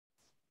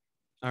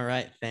All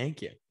right.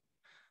 Thank you.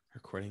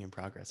 Recording in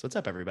progress. What's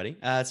up, everybody?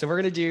 So we're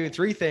going to do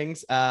three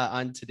things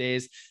on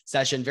today's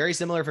session. Very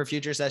similar for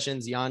future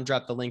sessions. Jan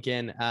dropped the link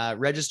in.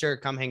 Register,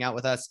 come hang out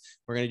with us.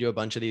 We're going to do a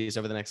bunch of these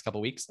over the next couple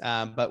of weeks,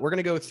 but we're going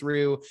to go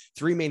through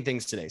three main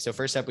things today. So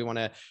first up, we want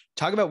to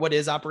talk about what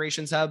is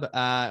Operations Hub,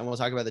 and we'll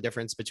talk about the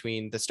difference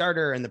between the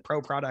starter and the pro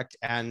product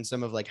and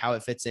some of like how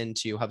it fits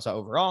into HubSpot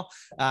overall.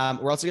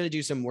 We're also going to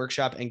do some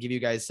workshop and give you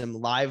guys some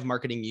live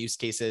marketing use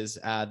cases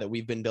that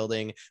we've been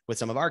building with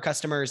some of our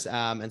customers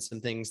and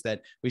some things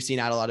that we've seen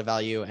add a lot of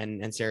value.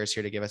 And Sarah's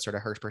here to give us sort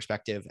of her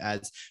perspective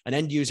as an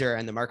end user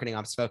and the marketing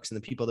ops folks and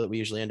the people that we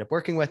usually end up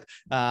working with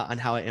on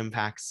how it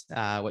impacts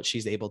what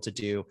she's able to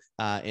do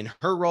in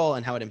her role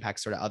and how it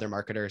impacts sort of other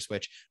marketers,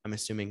 which I'm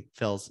assuming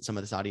fills some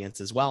of this audience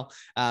as well.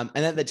 And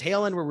then at the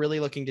tail end, we're really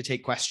looking to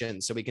take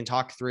questions so we can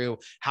talk through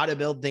how to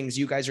build things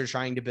you guys are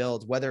trying to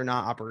build, whether or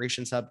not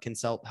Operations Hub can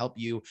help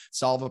you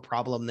solve a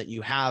problem that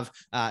you have.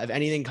 If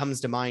anything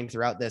comes to mind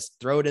throughout this,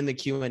 throw it in the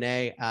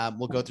Q&A.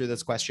 We'll go through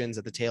those questions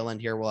at the tail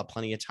end here. We'll have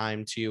plenty of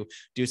time to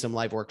do some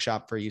live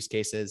workshop for use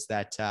cases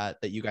that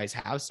you guys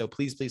have. So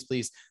please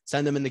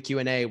send them in the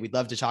Q&A. We'd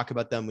love to talk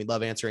about them. We'd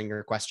love answering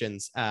your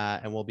questions,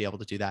 and we'll be able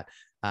to do that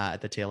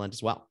at the tail end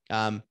as well.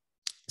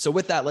 So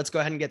with that, let's go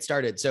ahead and get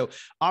started. So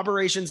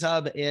Operations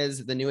Hub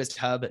is the newest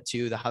hub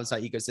to the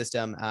HubSpot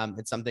ecosystem.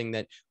 It's something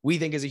that we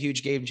think is a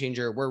huge game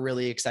changer. We're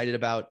really excited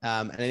about,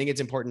 and I think it's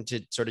important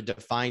to sort of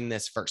define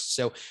this first.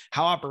 So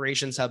how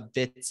Operations Hub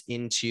fits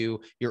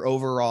into your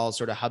overall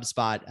sort of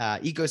HubSpot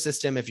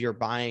ecosystem. If you're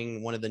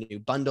buying one of the new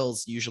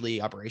bundles,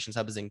 usually Operations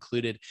Hub is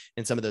included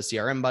in some of those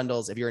CRM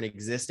bundles. If you're an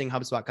existing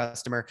HubSpot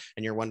customer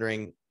and you're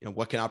wondering,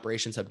 what can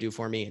Operations Hub do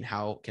for me and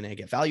how can I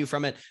get value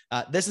from it?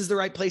 This is the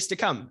right place to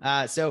come.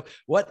 So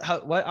what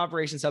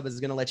Operations Hub is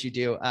going to let you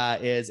do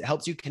is it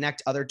helps you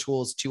connect other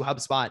tools to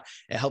HubSpot.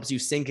 It helps you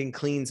sync and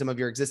clean some of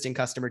your existing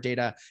customer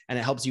data, and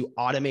it helps you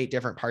automate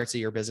different parts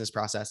of your business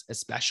process,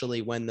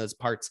 especially when those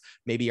parts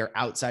maybe are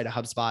outside of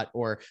HubSpot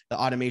or the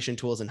automation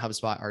tools in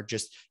HubSpot are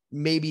just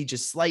maybe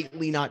just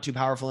slightly not too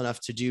powerful enough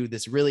to do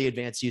this really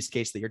advanced use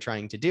case that you're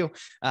trying to do.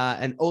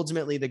 And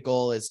ultimately, the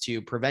goal is to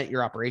prevent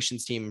your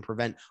operations team and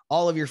prevent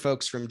all of your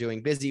folks from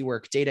doing busy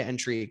work, data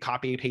entry,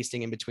 copy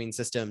pasting in between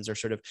systems, or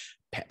sort of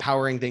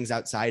powering things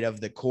outside of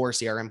the core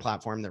CRM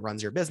platform that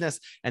runs your business,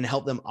 and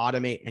help them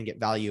automate and get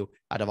value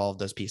out of all of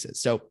those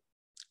pieces. So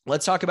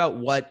let's talk about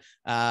what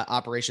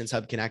Operations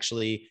Hub can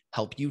actually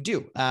help you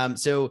do.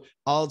 So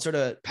I'll sort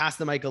of pass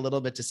the mic a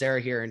little bit to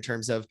Sarah here in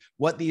terms of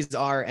what these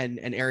are and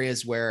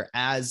areas where,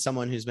 as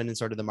someone who's been in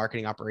sort of the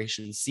marketing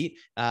operations seat,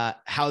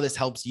 how this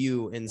helps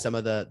you in some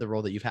of the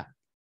role that you've had.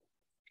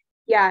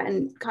 Yeah.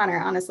 And Connor,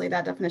 honestly,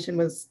 that definition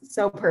was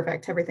so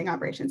perfect. Everything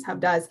Operations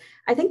Hub does.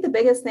 I think the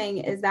biggest thing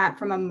is that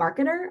from a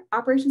marketer,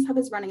 Operations Hub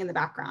is running in the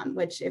background,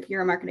 which if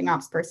you're a marketing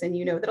ops person,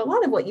 you know that a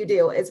lot of what you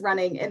do is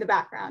running in the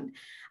background.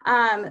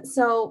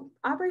 So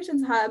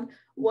Operations Hub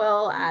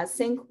will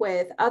sync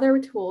with other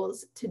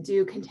tools to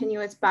do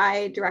continuous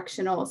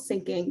bi-directional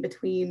syncing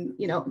between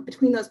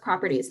those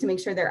properties to make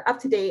sure they're up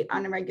to date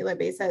on a regular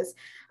basis.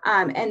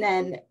 And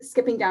then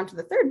skipping down to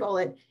the third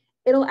bullet,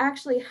 it'll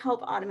actually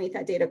help automate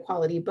that data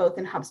quality, both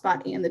in HubSpot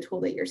and the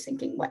tool that you're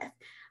syncing with.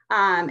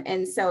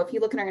 And so if you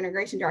look in our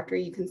integration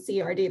directory, you can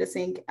see our data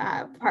sync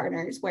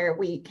partners where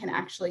we can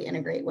actually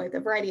integrate with a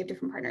variety of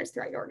different partners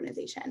throughout your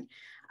organization.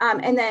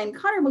 And then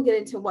Connor will get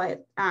into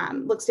what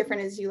looks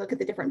different as you look at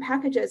the different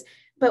packages,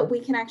 but we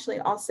can actually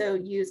also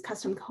use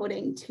custom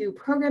coding to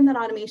program that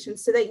automation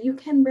so that you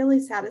can really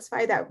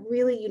satisfy that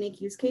really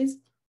unique use case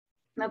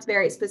that's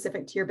very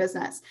specific to your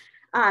business.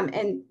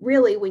 And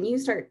really, when you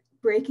start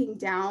breaking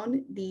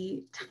down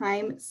the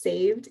time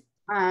saved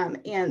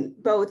and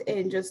both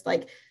in just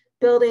like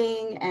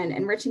building and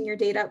enriching your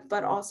data,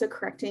 but also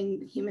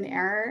correcting human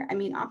error, I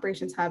mean,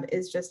 Operations Hub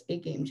is just a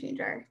game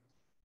changer.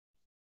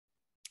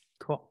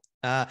 Cool.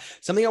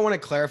 Something I want to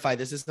clarify,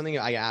 this is something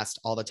I asked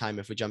all the time.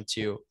 If we jump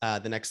to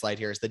the next slide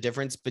here, is the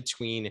difference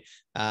between,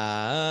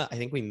 I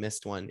think we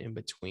missed one in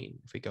between.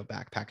 If we go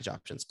back, package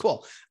options.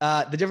 Cool.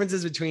 The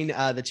differences between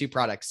the two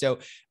products. So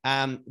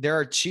there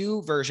are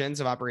two versions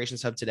of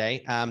Operations Hub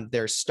today.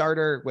 There's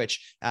Starter,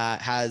 which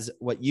has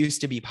what used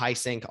to be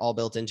PySync all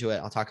built into it.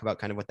 I'll talk about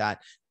kind of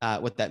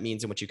what that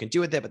means and what you can do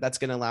with it, but that's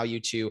going to allow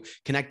you to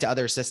connect to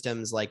other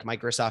systems like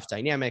Microsoft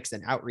Dynamics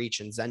and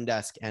Outreach and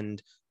Zendesk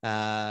and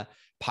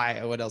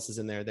what else is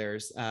in there?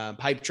 There's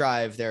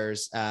Pipedrive,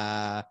 there's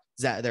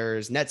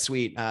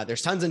NetSuite,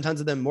 there's tons and tons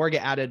of them. More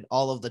get added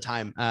all of the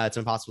time. It's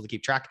impossible to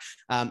keep track.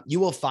 You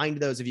will find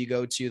those if you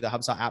go to the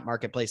HubSpot app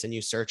marketplace and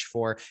you search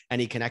for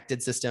any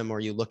connected system, or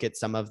you look at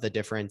some of the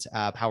different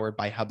powered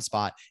by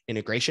HubSpot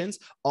integrations.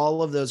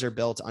 All of those are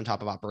built on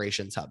top of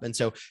Operations Hub. And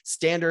so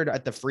standard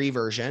at the free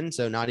version,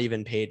 so not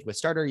even paid with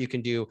Starter, you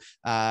can do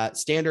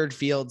standard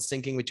fields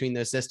syncing between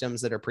those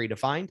systems that are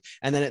predefined.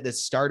 And then at the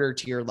Starter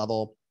tier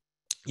level,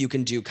 you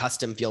can do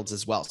custom fields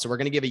as well. So we're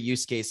going to give a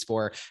use case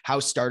for how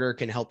Starter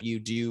can help you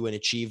do and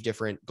achieve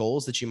different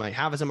goals that you might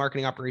have as a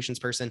marketing operations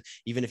person,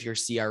 even if your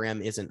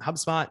CRM isn't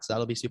HubSpot. So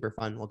that'll be super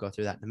fun. We'll go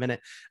through that in a minute.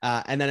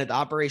 And then at the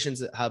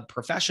Operations Hub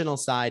professional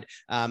side,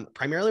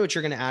 primarily what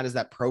you're going to add is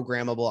that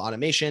programmable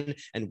automation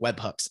and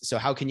webhooks. So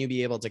how can you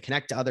be able to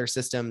connect to other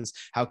systems?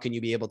 How can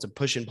you be able to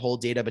push and pull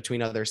data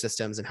between other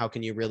systems? And how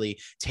can you really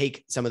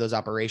take some of those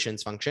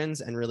operations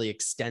functions and really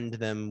extend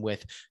them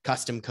with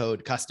custom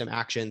code, custom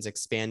actions,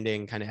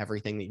 expanding kind of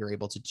everything that you're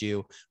able to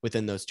do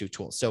within those two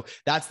tools. So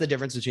that's the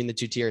difference between the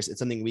two tiers. It's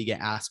something we get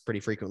asked pretty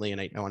frequently,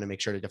 and I want to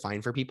make sure to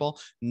define for people.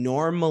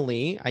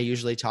 Normally, I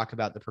usually talk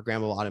about the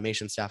programmable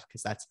automation stuff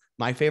because that's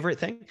my favorite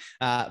thing.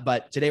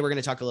 But today we're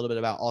going to talk a little bit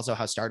about also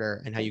how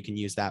Starter and how you can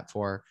use that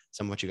for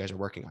some of what you guys are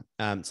working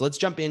on. So let's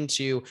jump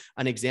into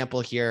an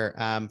example here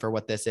for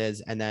what this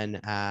is, and then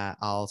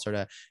I'll sort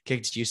of kick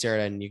it to you,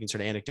 Sarah, and you can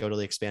sort of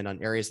anecdotally expand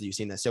on areas that you've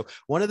seen this. So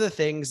one of the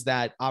things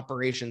that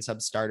Operations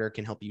Hub Starter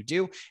can help you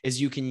do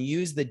is you can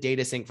use the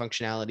data sync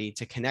functionality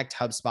to connect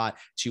HubSpot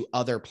to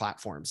other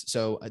platforms.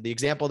 So the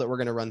example that we're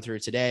going to run through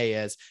today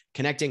is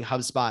connecting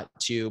HubSpot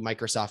to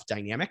Microsoft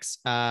Dynamics.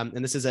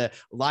 And this is a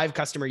live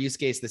customer use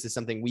case. This is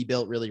something we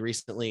built really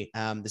recently.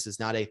 This is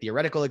not a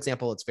theoretical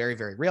example. It's very,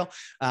 very real.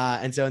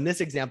 And so in this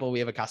example, we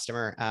have a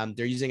customer,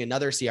 they're using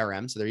another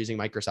CRM. So they're using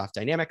Microsoft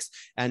Dynamics.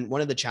 And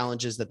one of the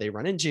challenges that they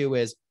run into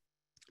is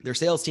their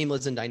sales team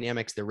lives in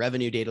Dynamics, their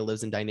revenue data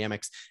lives in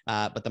Dynamics,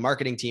 but the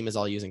marketing team is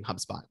all using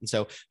HubSpot. And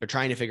so they're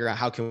trying to figure out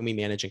how can we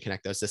manage and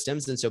connect those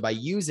systems. And so by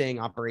using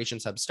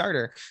Operations Hub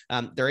Starter,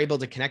 they're able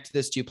to connect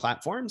those two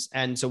platforms.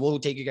 And so we'll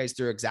take you guys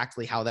through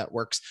exactly how that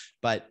works.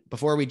 But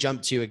before we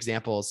jump to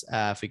examples,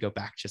 if we go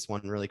back just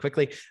one really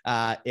quickly,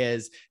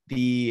 is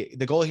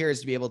the goal here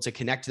is to be able to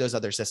connect to those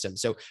other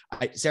systems. So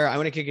Sarah, I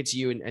want to kick it to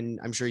you, and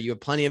I'm sure you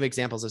have plenty of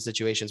examples of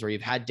situations where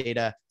you've had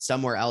data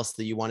somewhere else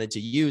that you wanted to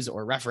use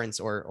or reference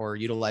or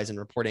utilize in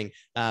reporting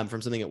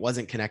from something that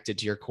wasn't connected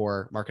to your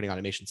core marketing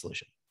automation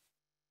solution.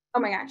 Oh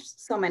my gosh,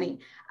 so many.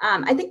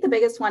 I think the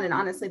biggest one, and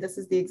honestly, this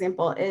is the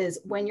example, is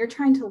when you're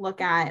trying to look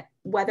at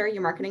whether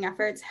your marketing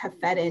efforts have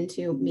fed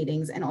into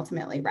meetings and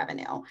ultimately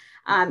revenue,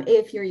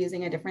 if you're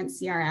using a different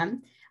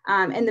CRM.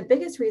 And the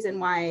biggest reason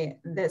why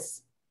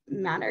this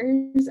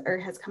matters or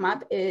has come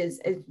up is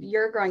if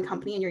you're a growing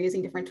company and you're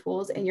using different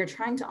tools and you're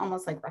trying to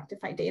almost like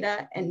rectify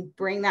data and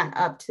bring that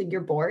up to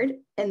your board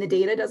and the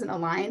data doesn't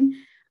align,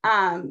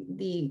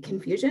 the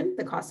confusion,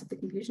 the cost of the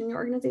confusion in your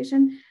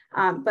organization,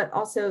 but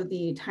also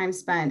the time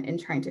spent in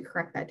trying to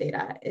correct that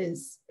data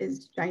is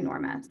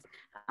ginormous.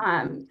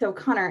 So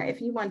Connor, if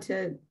you want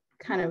to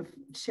kind of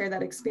share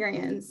that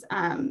experience,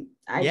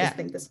 I just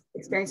think this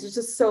experience is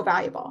just so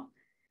valuable.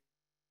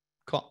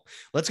 Cool.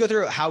 Let's go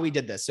through how we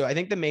did this. So I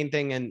think the main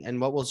thing and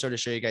what we'll sort of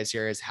show you guys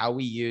here is how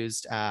we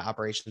used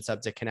Operations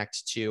Hub to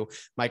connect to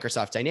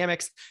Microsoft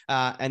Dynamics.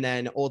 And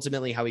then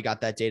ultimately how we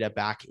got that data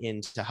back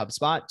into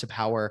HubSpot to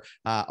power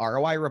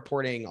ROI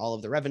reporting, all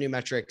of the revenue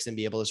metrics, and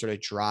be able to sort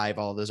of drive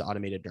all of those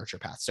automated nurture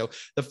paths. So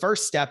the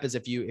first step is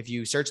if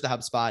you search the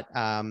HubSpot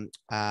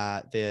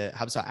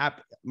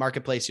app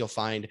marketplace, you'll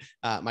find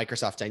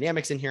Microsoft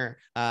Dynamics in here.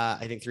 I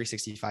think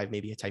 365 may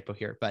be a typo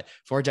here, but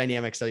for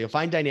Dynamics. So you'll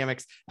find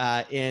Dynamics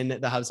in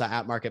the HubSpot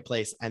app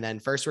marketplace. And then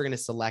first we're going to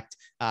select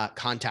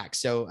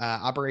contacts. So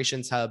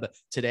Operations Hub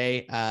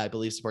today, I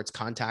believe supports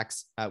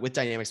contacts with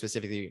Dynamics,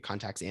 specifically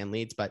contacts and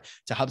leads, but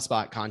to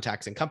HubSpot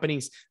contacts and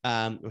companies,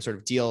 sort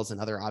of deals and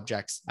other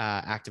objects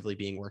actively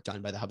being worked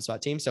on by the HubSpot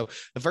team. So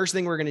the first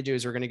thing we're going to do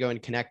is we're going to go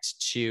and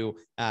connect to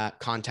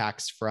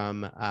contacts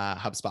from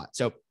HubSpot.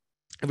 So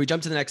if we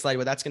jump to the next slide,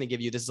 what that's going to give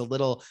you, this is a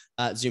little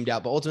zoomed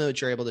out, but ultimately what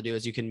you're able to do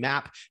is you can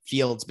map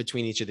fields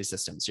between each of these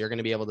systems. So you're going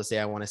to be able to say,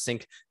 I want to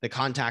sync the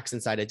contacts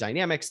inside of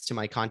Dynamics to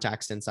my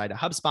contacts inside of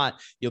HubSpot.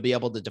 You'll be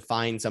able to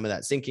define some of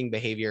that syncing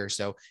behavior.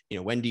 So,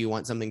 when do you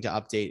want something to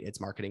update its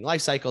marketing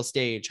lifecycle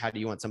stage? How do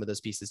you want some of those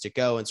pieces to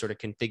go, and sort of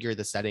configure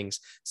the settings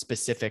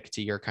specific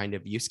to your kind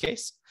of use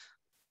case?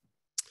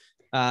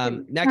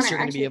 Next, Connor, you're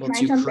going to be able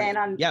to jump in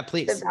on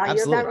please. The value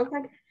Absolutely. of that real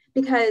quick.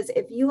 Because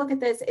if you look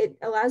at this, it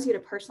allows you to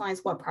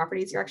personalize what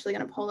properties you're actually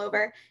going to pull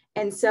over.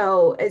 And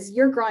so as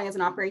you're growing as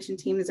an operation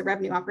team, as a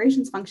revenue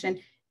operations function,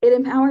 it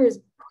empowers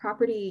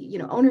property,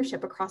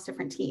 ownership across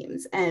different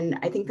teams. And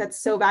I think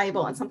that's so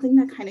valuable and something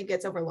that kind of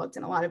gets overlooked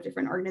in a lot of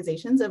different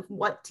organizations of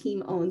what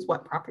team owns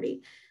what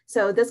property.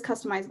 So this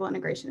customizable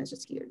integration is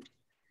just huge.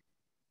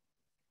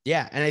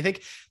 Yeah. And I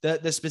think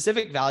the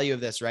specific value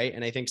of this, right?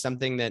 And I think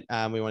something that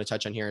we want to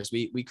touch on here is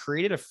we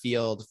created a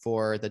field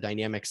for the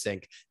dynamic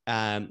sync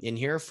in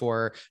here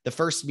for the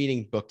first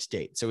meeting booked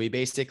date. So we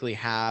basically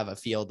have a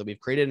field that we've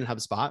created in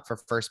HubSpot for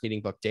first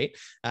meeting booked date.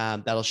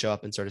 That'll show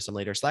up in sort of some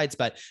later slides,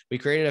 but we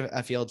created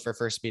a field for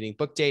first meeting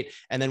booked date.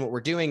 And then what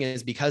we're doing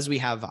is, because we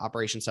have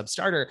Operations Hub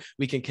Starter,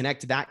 we can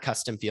connect that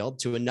custom field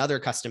to another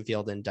custom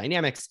field in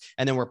Dynamics.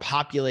 And then we're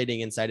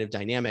populating inside of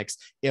Dynamics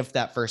if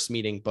that first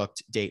meeting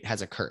booked date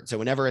has occurred. So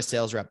whenever a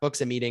sales rep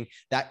books a meeting,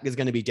 that is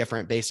going to be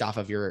different based off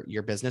of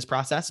your business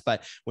process.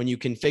 But when you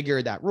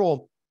configure that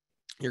rule,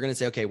 you're going to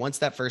say, okay, once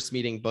that first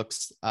meeting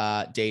books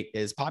date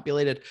is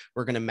populated,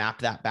 we're going to map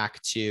that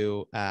back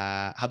to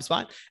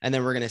HubSpot, and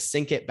then we're going to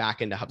sync it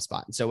back into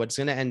HubSpot. And so what's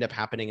going to end up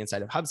happening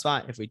inside of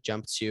HubSpot, if we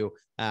jump to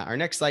our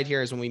next slide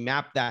here, is when we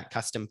map that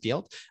custom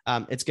field,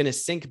 it's going to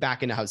sync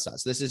back into HubSpot.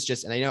 So this is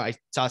just, and I know I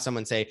saw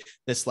someone say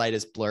this slide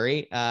is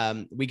blurry.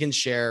 We can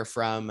share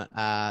from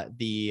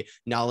the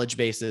knowledge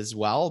base as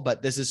well,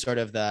 but this is sort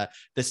of the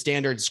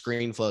standard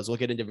screen flows. We'll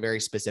get into very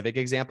specific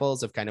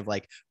examples of kind of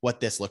like what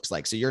this looks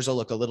like. So yours will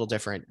look a little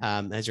different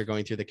as you're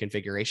going through the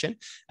configuration.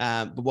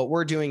 But what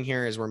we're doing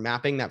here is we're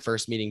mapping that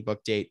first meeting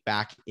book date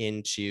back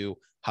into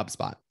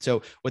HubSpot.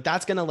 So what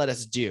that's going to let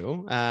us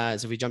do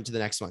is if we jump to the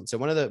next one. So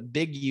one of the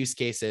big use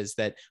cases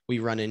that we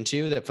run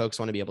into that folks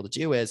want to be able to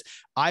do is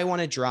I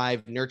want to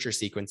drive nurture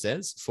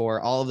sequences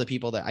for all of the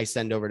people that I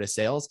send over to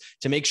sales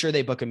to make sure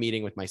they book a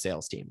meeting with my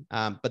sales team.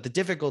 But the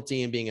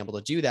difficulty in being able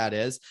to do that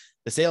is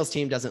the sales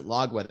team doesn't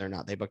log whether or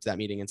not they booked that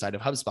meeting inside of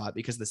HubSpot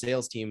because the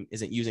sales team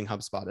isn't using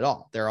HubSpot at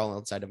all. They're all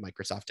outside of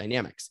Microsoft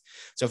Dynamics.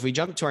 So if we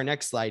jump to our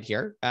next slide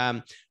here,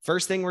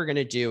 first thing we're going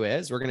to do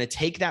is we're going to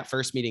take that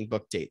first meeting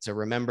book date. So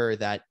remember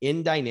that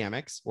in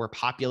Dynamics, we're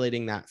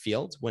populating that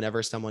field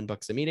whenever someone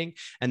books a meeting,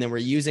 and then we're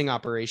using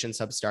Operations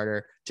Hub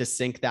Starter to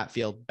sync that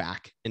field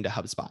back into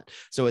HubSpot.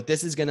 So what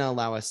this is going to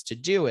allow us to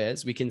do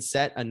is we can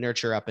set a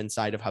nurture up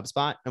inside of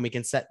HubSpot, and we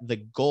can set the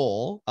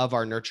goal of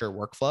our nurture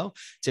workflow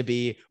to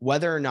be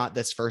whether or not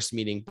this first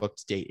meeting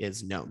booked date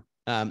is known.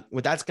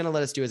 What that's going to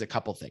let us do is a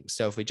couple things.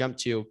 So if we jump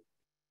to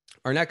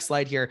our next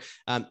slide here,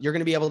 you're going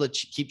to be able to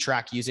keep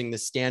track using the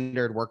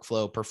standard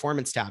workflow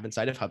performance tab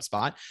inside of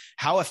HubSpot.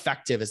 How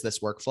effective is this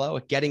workflow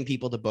at getting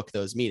people to book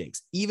those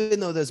meetings, even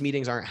though those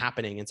meetings aren't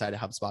happening inside of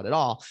HubSpot at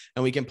all?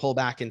 And we can pull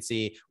back and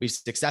see we've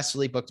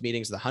successfully booked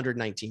meetings with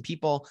 119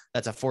 people.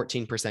 That's a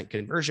 14%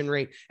 conversion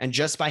rate. And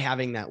just by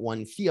having that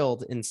one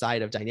field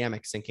inside of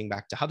Dynamics syncing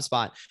back to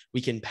HubSpot, we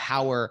can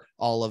power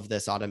all of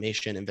this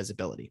automation and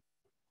visibility.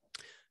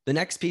 The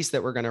next piece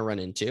that we're going to run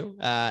into,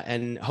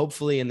 and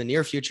hopefully in the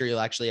near future, you'll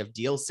actually have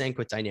deal sync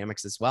with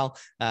Dynamics as well,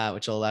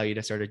 which will allow you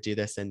to sort of do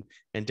this in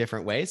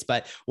different ways.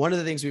 But one of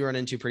the things we run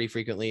into pretty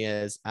frequently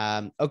is,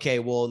 okay,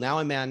 well, now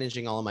I'm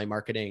managing all of my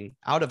marketing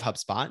out of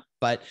HubSpot,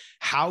 but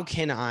how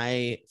can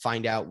I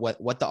find out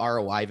what the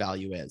ROI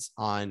value is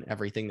on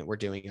everything that we're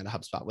doing in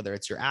HubSpot, whether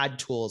it's your ad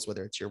tools,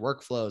 whether it's your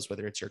workflows,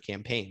 whether it's your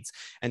campaigns.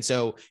 And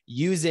so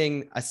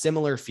using a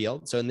similar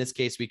field, so in this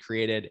case, we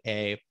created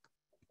a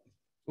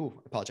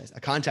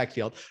contact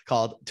field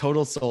called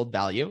total sold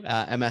value,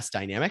 MS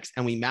Dynamics.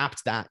 And we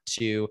mapped that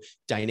to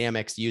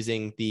Dynamics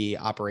using the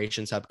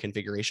Operations Hub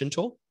configuration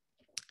tool.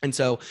 And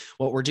so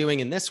what we're doing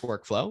in this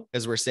workflow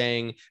is we're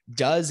saying,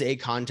 does a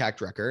contact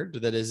record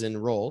that is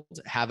enrolled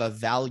have a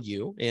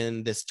value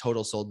in this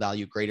total sold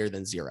value greater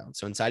than 0?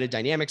 So inside of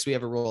Dynamics, we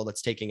have a rule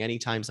that's taking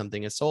anytime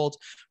something is sold,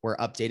 we're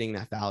updating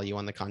that value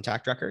on the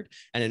contact record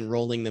and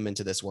enrolling them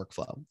into this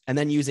workflow. And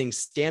then using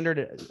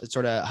standard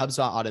sort of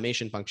HubSpot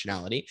automation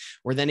functionality,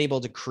 we're then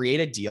able to create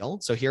a deal.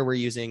 So here we're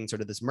using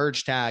sort of this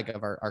merge tag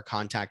of our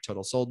contact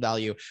total sold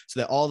value so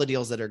that all the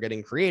deals that are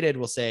getting created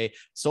will say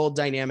sold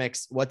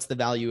Dynamics, what's the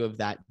value of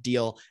that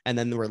deal, and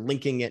then we're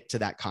linking it to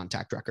that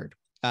contact record.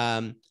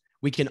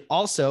 We can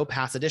also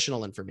pass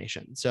additional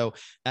information. So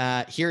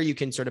here you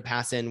can sort of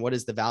pass in what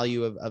is the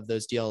value of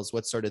those deals,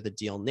 what's sort of the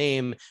deal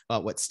name,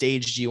 what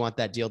stage do you want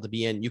that deal to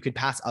be in. You could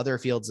pass other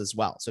fields as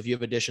well. So if you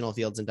have additional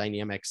fields in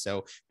Dynamics,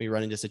 so we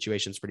run into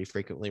situations pretty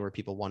frequently where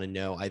people want to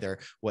know either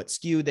what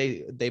SKU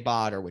they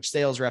bought or which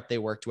sales rep they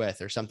worked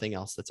with or something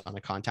else that's on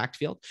a contact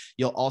field.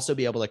 You'll also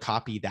be able to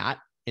copy that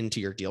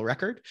into your deal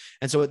record.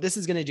 And so what this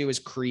is going to do is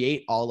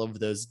create all of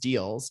those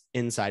deals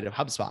inside of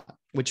HubSpot,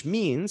 which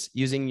means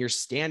using your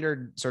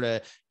standard sort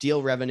of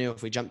deal revenue.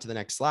 If we jump to the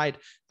next slide,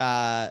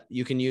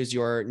 you can use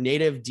your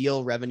native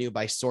deal revenue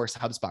by source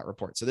HubSpot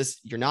report. So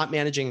this, you're not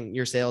managing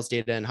your sales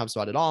data in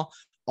HubSpot at all.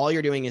 All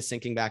you're doing is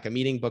syncing back a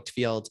meeting booked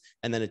field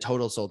and then a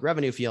total sold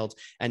revenue field.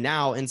 And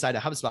now inside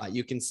of HubSpot,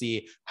 you can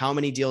see how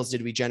many deals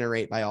did we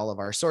generate by all of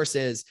our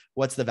sources?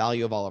 What's the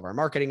value of all of our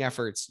marketing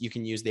efforts? You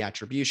can use the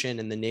attribution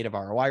and the native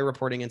ROI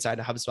reporting inside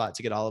of HubSpot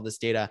to get all of this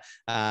data.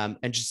 And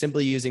just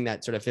simply using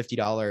that sort of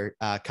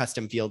 $50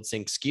 custom field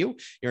sync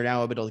SKU, you're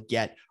now able to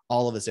get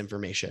all of this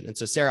information. And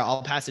so Sarah,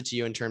 I'll pass it to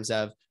you in terms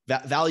of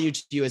value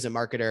to you as a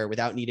marketer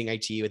without needing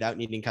IT, without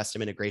needing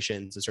custom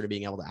integrations, and sort of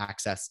being able to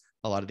access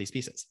a lot of these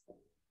pieces.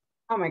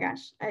 Oh my gosh,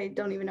 I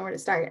don't even know where to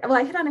start. Well,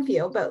 I hit on a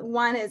few, but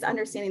one is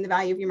understanding the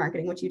value of your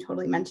marketing, which you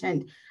totally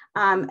mentioned.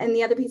 And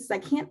the other piece is I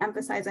can't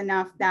emphasize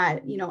enough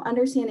that,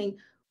 understanding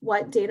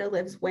what data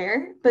lives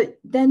where, but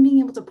then being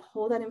able to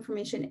pull that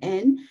information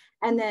in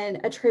and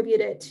then attribute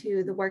it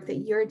to the work that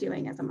you're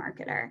doing as a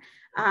marketer.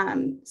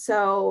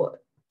 So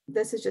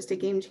this is just a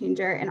game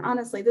changer. And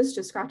honestly, this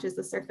just scratches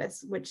the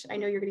surface, which I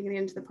know you're going to get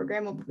into the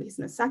programmable piece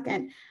in a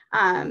second,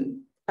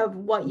 of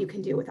what you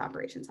can do with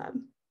Operations Hub.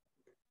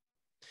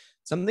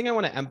 Something I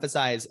want to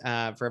emphasize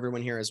for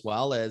everyone here as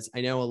well is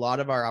I know a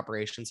lot of our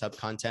Operations Hub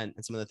content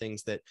and some of the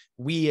things that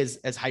we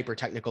as hyper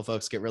technical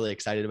folks get really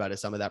excited about is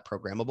some of that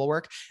programmable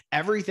work.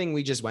 Everything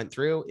we just went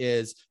through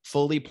is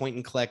fully point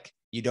and click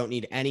You don't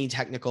need any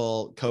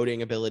technical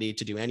coding ability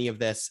to do any of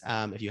this.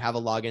 If you have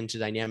a login to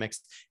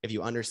Dynamics, if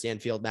you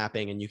understand field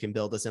mapping and you can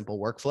build a simple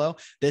workflow,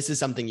 this is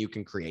something you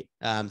can create.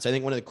 So I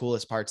think one of the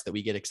coolest parts that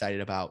we get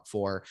excited about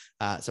for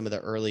some of the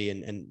early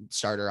and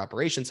starter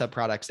Operations Hub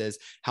products is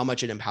how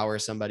much it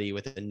empowers somebody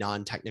with a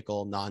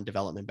non-technical,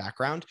 non-development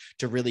background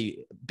to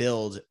really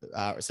build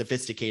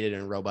sophisticated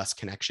and robust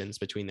connections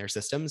between their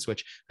systems,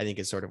 which I think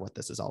is sort of what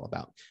this is all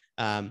about.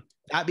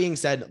 That being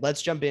said,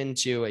 let's jump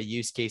into a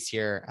use case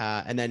here.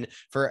 And then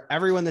for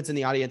everyone that's in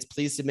the audience,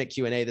 please submit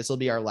Q&A. This will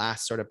be our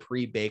last sort of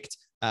pre-baked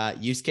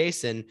use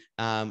case. And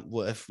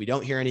if we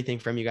don't hear anything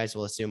from you guys,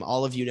 we'll assume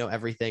all of you know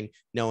everything.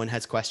 No one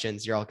has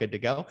questions. You're all good to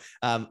go.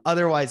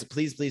 Otherwise,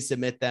 please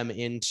submit them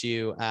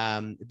into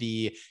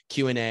the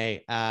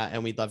Q&A,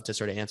 and we'd love to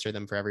sort of answer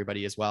them for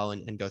everybody as well,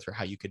 and go through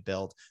how you could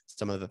build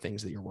some of the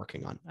things that you're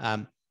working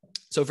on.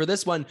 So for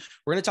this one,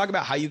 we're going to talk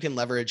about how you can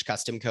leverage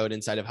custom code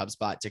inside of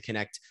HubSpot to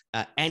connect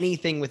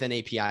anything with an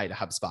API to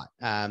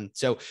HubSpot.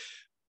 So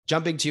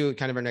jumping to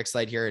kind of our next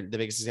slide here, the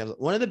biggest example,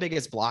 one of the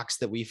biggest blocks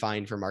that we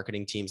find for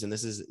marketing teams, and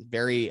this is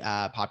very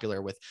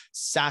popular with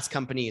SaaS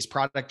companies,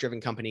 product-driven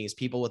companies,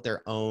 people with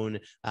their own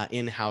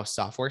in-house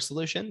software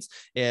solutions,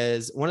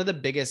 is one of the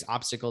biggest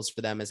obstacles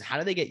for them is how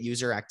do they get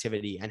user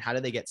activity and how do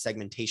they get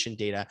segmentation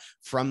data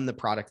from the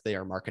product they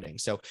are marketing?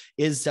 So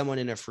is someone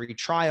in a free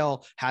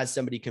trial? Has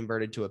somebody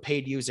converted to a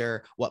paid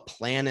user? What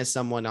plan is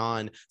someone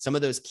on? Some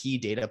of those key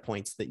data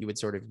points that you would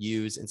sort of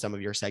use in some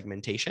of your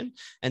segmentation.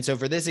 And so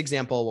for this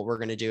example, what we're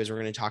going to do is we're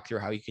going to talk through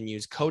how you can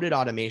use coded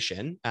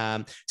automation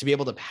to be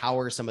able to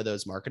power some of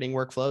those marketing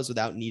workflows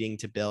without needing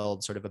to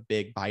build sort of a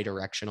big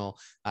bi-directional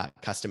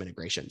custom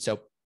integration. So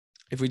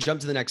if we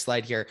jump to the next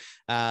slide here,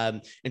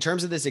 in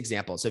terms of this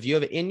example, so if you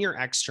have in your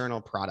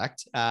external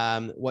product,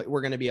 what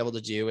we're going to be able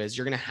to do is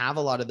you're going to have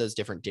a lot of those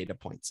different data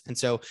points. And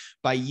so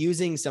by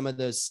using some of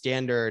those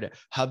standard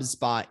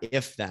HubSpot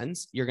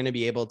if-thens, you're going to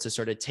be able to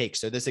sort of take,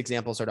 so this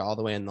example sort of all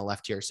the way on the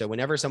left here. So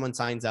whenever someone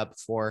signs up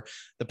for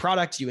the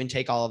product, you can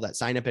take all of that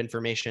sign-up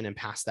information and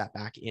pass that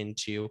back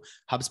into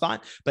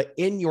HubSpot. But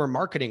in your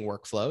marketing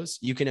workflows,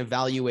 you can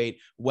evaluate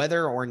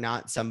whether or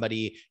not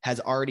somebody has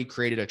already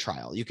created a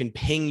trial. You can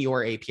ping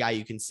your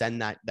API. You can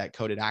send that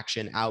coded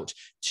action out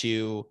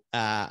to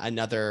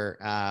another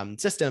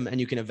system, and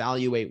you can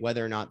evaluate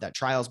whether or not that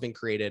trial has been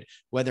created,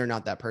 whether or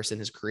not that person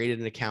has created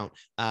an account.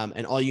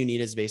 And all you need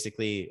is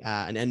basically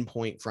an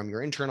endpoint from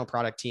your internal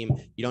product team.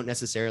 You don't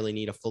necessarily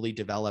need a fully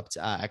developed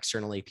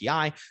external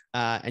API,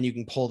 and you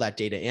can pull that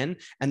data in.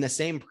 And the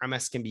same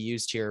premise can be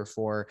used here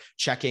for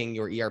checking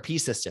your ERP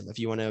system if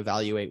you want to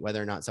evaluate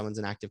whether or not someone's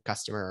an active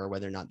customer or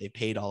whether or not they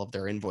paid all of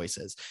their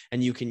invoices.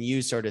 And you can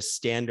use sort of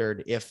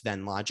standard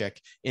if-then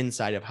logic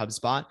inside of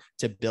HubSpot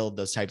to build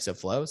those types of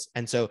flows.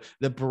 And so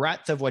the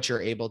breadth of what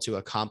you're able to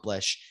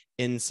accomplish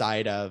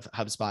inside of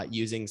HubSpot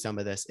using some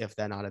of this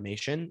if-then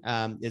automation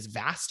is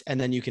vast. And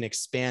then you can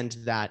expand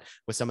that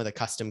with some of the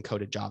custom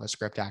coded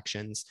JavaScript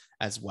actions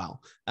as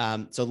well.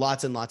 So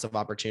lots and lots of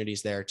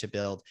opportunities there to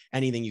build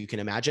anything you can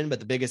imagine. But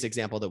the biggest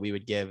example that we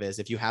would give is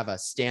if you have a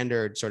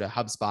standard sort of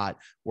HubSpot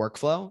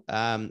workflow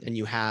and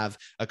you have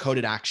a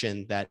coded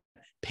action that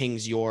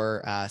pings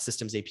your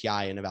systems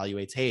API and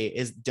evaluates, hey,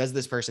 does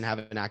this person have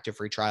an active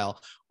free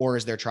trial or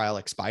is their trial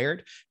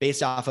expired?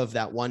 Based off of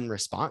that one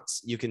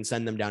response, you can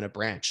send them down a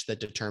branch that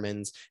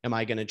determines, am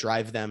I going to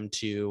drive them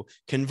to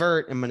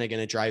convert? Am I going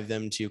to drive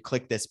them to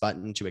click this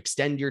button to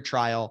extend your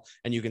trial?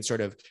 And you can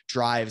sort of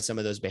drive some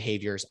of those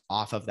behaviors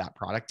off of that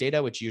product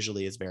data, which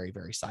usually is very,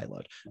 very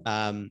siloed.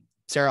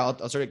 Sarah,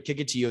 I'll sort of kick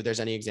it to you if there's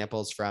any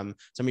examples from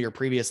some of your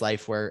previous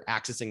life where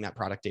accessing that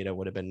product data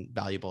would have been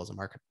valuable as a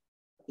marketer.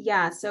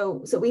 Yeah,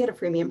 so we had a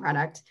freemium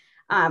product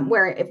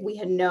where if we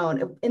had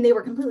known, and they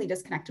were completely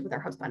disconnected with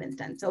our HubSpot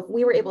instance. So if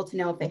we were able to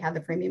know if they had the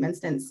freemium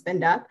instance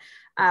spinned up,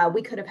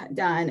 we could have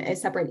done a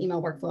separate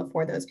email workflow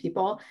for those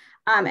people.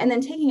 And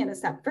then taking it a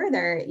step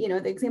further,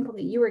 the example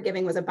that you were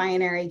giving was a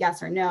binary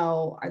yes or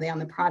no, are they on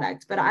the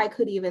product? But I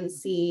could even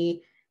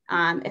see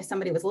if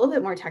somebody was a little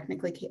bit more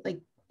technically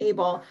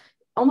able,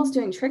 almost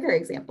doing trigger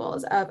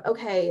examples of,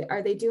 okay,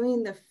 are they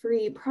doing the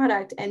free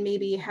product and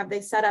maybe have they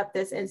set up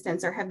this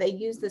instance or have they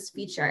used this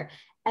feature?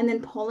 And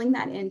then pulling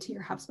that into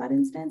your HubSpot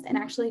instance and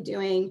actually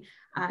doing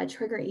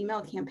trigger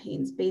email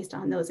campaigns based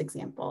on those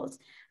examples.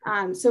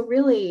 So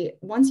really,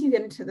 once you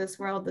get into this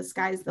world, the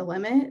sky's the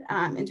limit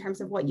in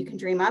terms of what you can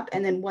dream up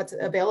and then what's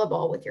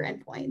available with your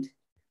endpoint.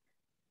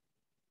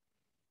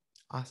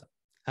 Awesome.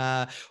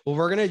 Well,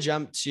 we're going to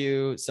jump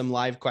to some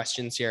live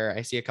questions here.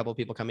 I see a couple of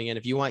people coming in.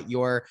 If you want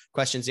your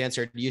questions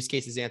answered, use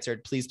cases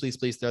answered, please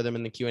throw them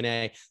in the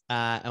Q&A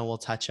and we'll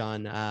touch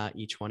on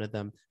each one of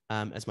them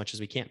as much as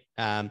we can.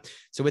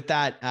 So with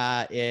that,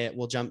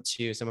 we'll jump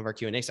to some of our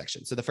Q&A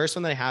section. So the first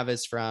one that I have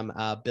is from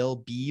Bill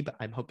Beebe.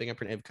 I'm hoping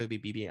it could be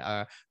Beebe.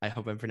 I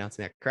hope I'm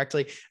pronouncing that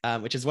correctly,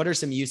 which is, what are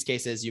some use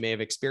cases you may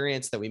have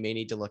experienced that we may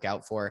need to look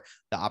out for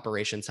the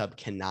Operations Hub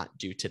cannot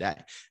do today?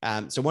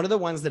 So one of the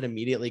ones that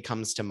immediately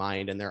comes to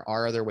mind, and there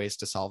are other ways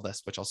to solve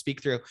this, which I'll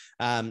speak through,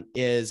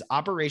 is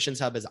Operations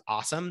Hub is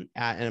awesome.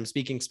 And I'm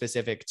speaking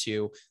specific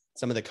to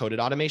some of the coded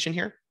automation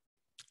here.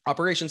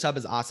 Operations Hub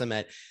is awesome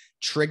at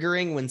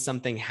triggering when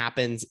something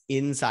happens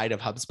inside of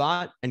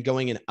HubSpot and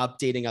going and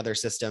updating other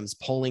systems,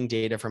 pulling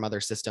data from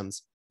other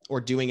systems, or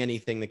doing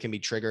anything that can be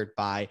triggered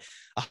by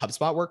a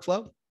HubSpot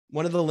workflow.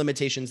 One of the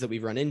limitations that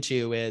we've run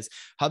into is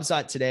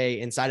HubSpot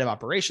today inside of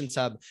Operations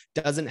Hub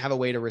doesn't have a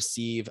way to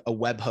receive a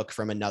webhook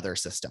from another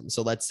system.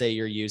 So let's say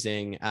you're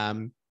using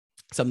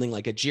something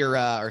like a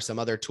Jira or some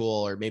other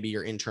tool, or maybe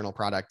your internal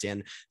product,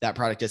 and that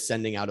product is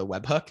sending out a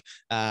webhook.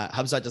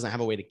 HubSpot doesn't have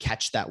a way to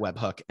catch that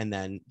webhook and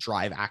then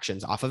drive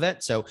actions off of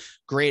it. So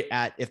great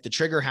at, if the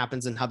trigger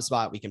happens in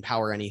HubSpot, we can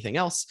power anything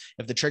else.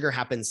 If the trigger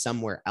happens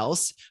somewhere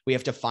else, we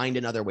have to find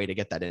another way to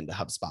get that into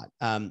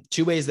HubSpot.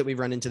 Two ways that we've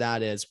run into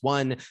that is,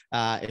 one,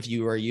 if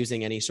you are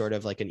using any sort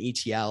of like an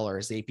ETL or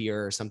a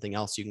Zapier or something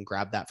else, you can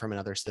grab that from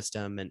another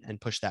system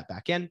and push that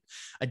back in.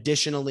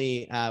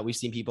 Additionally, we've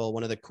seen people,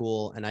 one of the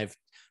cool, and I've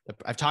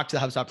talked to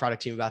the HubSpot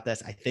product team about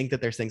this. I think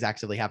that there's things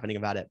actively happening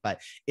about it, but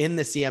in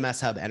the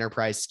CMS Hub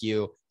Enterprise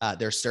SKU,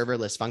 there's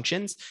serverless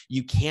functions.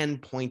 You can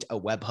point a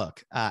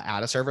webhook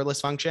at a serverless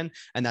function,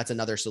 and that's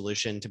another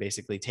solution to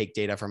basically take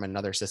data from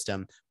another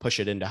system, push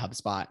it into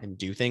HubSpot, and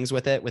do things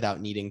with it without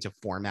needing to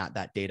format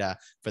that data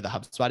for the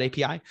HubSpot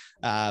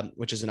API,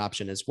 which is an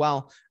option as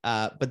well.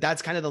 But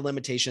that's kind of the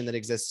limitation that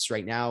exists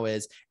right now,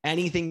 is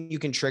anything you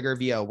can trigger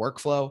via a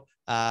workflow,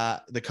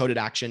 the coded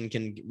action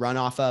can run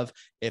off of.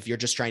 If you're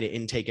just trying to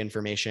intake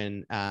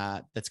information,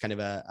 that's kind of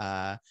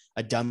a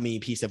dummy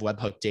piece of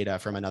webhook data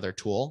from another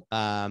tool,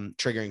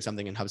 triggering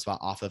something in HubSpot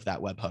off of that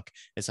webhook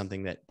is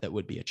something that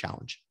would be a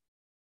challenge.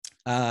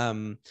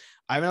 I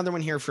have another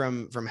one here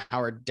from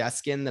Howard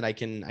Deskin that I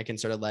can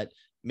sort of let,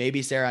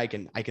 maybe Sarah, I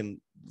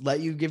can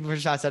let you give a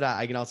shot at it.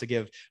 I can also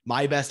give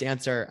my best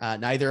answer.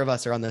 Neither of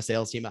us are on the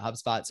sales team at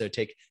HubSpot, so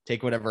take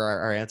whatever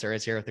our answer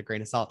is here with a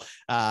grain of salt.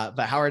 But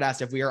Howard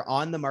asked, if we are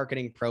on the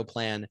Marketing Pro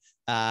plan,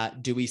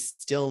 do we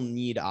still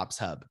need Ops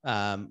Hub?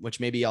 Which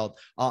maybe I'll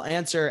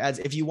answer as,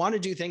 if you want to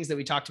do things that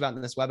we talked about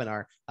in this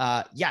webinar,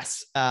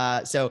 yes.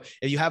 So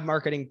if you have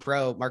Marketing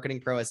Pro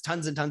has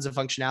tons and tons of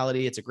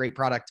functionality. It's a great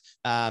product.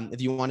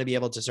 If you want to be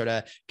able to sort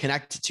of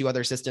connect to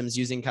other systems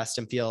using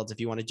custom fields, if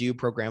you want to do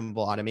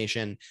programmable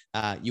automation,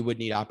 you would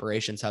need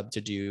Operations Hub to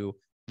do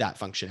that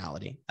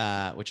functionality,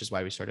 which is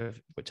why we sort of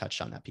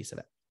touched on that piece of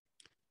it.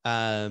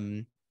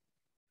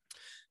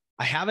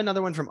 I have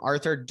another one from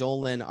Arthur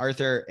Dolan.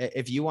 Arthur,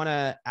 if you want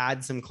to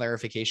add some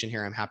clarification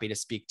here, I'm happy to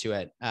speak to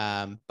it.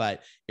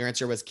 But your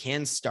answer was,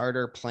 can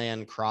starter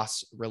plan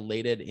cross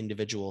related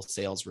individual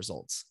sales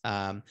results?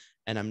 And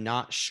I'm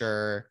not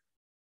sure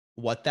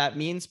what that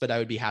means, but I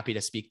would be happy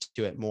to speak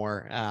to it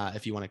more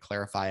if you want to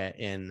clarify it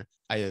in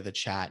either the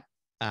chat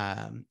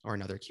or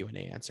another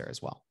Q&A answer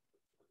as well.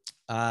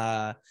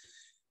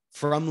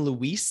 From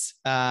Luis,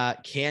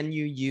 can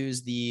you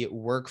use the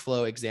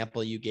workflow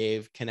example you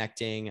gave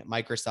connecting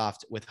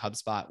Microsoft with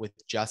HubSpot with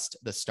just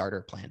the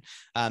starter plan?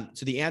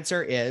 So the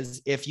answer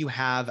is, if you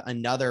have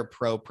another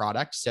pro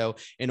product, so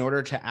in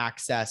order to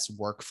access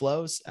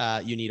workflows,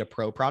 you need a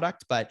pro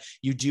product, but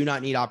you do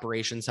not need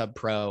Operations Hub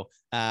Pro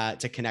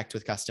to connect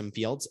with custom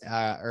fields,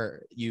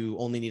 or you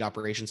only need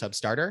Operations Hub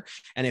Starter.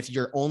 And if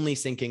you're only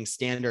syncing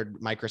standard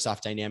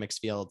Microsoft Dynamics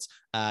fields,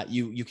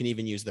 you can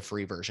even use the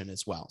free version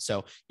as well.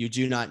 So you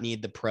do not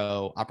need the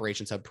Pro,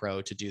 Operations Hub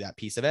Pro, to do that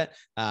piece of it,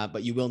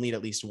 but you will need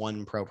at least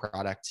one Pro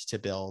product to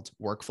build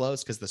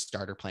workflows, because the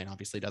starter plan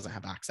obviously doesn't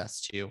have access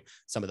to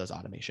some of those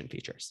automation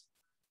features.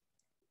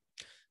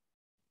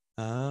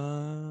 These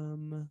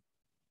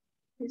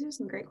are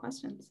some great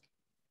questions.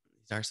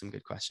 These are some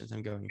good questions.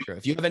 I'm going through.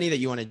 If you have any that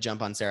you want to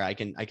jump on, Sarah, I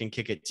can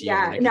kick it to you.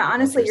 Yeah, no,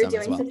 honestly, you're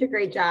doing such a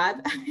great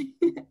job.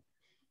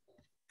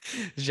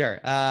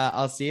 Sure.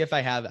 I'll see if I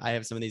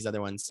have some of these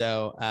other ones.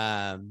 So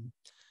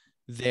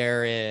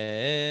there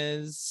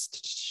is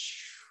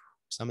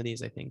some of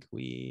these I think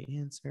we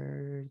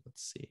answered.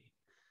 Let's see.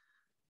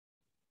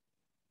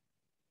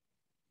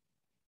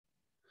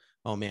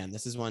 Oh man,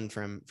 this is one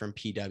from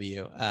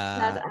PW.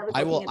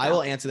 I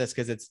will answer this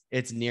because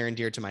it's near and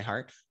dear to my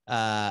heart,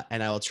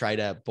 and I will try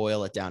to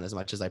boil it down as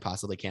much as I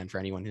possibly can for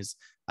anyone who's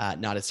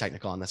not as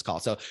technical on this call.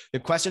 So the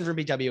question from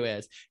PW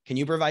is, can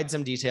you provide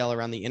some detail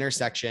around the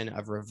intersection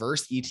of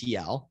reverse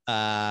ETL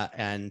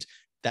and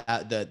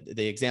that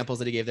the examples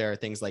that he gave there are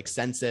things like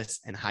census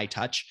and high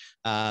touch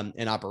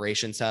in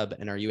Operations Hub,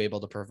 and are you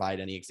able to provide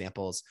any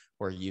examples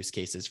or use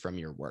cases from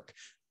your work?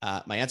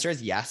 My answer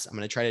is yes. I'm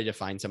going to try to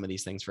define some of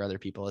these things for other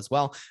people as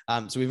well.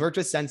 So we've worked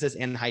with census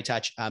and high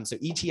touch. So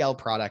ETL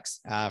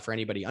products, for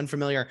anybody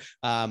unfamiliar,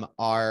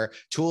 are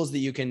tools that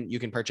you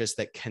can purchase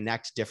that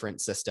connect different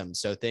systems.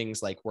 So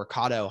things like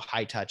Workato,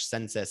 high touch,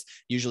 census,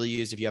 usually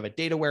used if you have a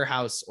data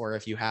warehouse or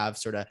if you have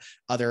sort of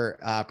other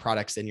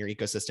products in your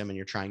ecosystem and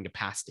you're trying to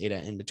pass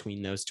data in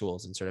between those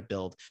tools and sort of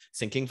build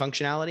syncing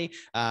functionality.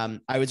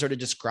 I would sort of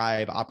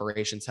describe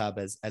Operations Hub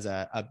as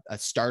a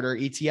starter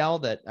ETL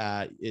that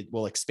it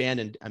will expand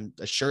and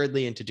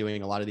assuredly into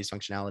doing a lot of these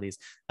functionalities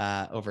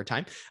over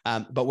time.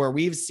 But where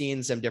we've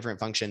seen some different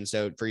functions,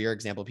 so for your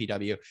example,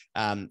 PW,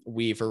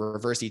 for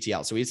reverse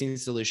ETL, so we've seen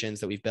solutions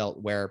that we've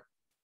built where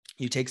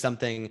you take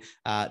something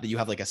that you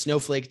have like a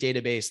Snowflake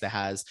database that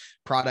has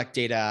product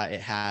data.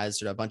 It has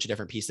sort of a bunch of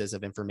different pieces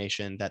of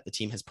information that the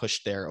team has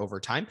pushed there over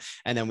time.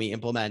 And then we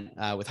implement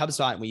with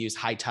HubSpot, and we use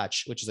High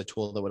Touch, which is a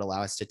tool that would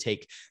allow us to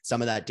take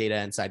some of that data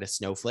inside of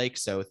Snowflake.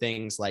 So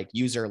things like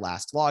user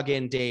last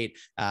login date,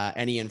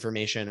 any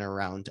information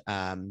around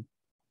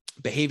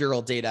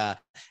behavioral data,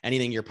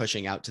 anything you're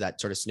pushing out to that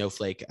sort of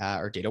Snowflake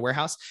or data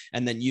warehouse,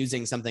 and then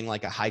using something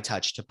like a High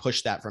Touch to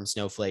push that from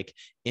Snowflake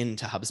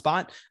into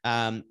HubSpot.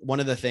 One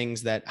of the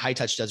things that High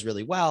Touch does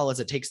really well is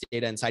it takes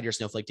data inside your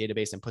Snowflake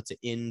database and puts it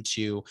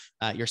into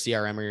your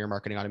CRM or your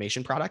marketing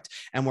automation product.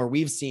 And where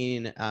we've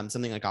seen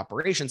something like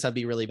Operations Hub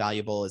be really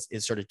valuable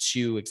is sort of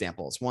two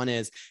examples. One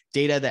is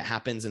data that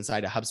happens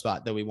inside of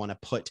HubSpot that we want to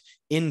put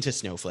into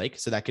Snowflake.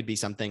 So that could be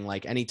something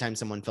like anytime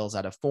someone fills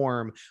out a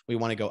form, we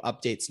want to go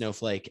update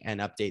Snowflake and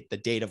update the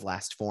date of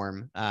last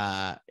form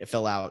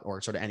fill out,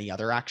 or sort of any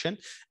other action.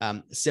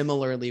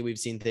 Similarly, we've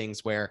seen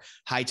things where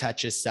High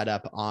Touch is set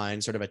up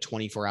on sort of a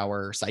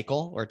 24-hour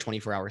cycle or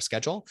 24-hour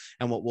schedule.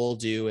 And what we'll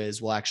do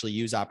is we'll actually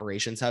use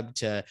Operations Hub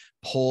to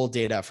pull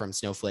data from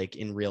Snowflake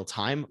in real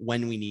time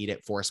when we need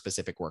it for a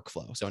specific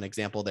workflow. So an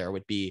example there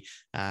would be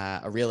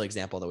a real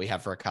example that we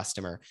have for a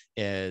customer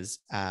is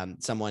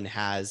someone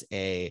has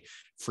a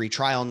free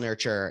trial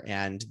nurture,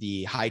 and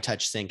the High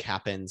Touch sync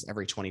happens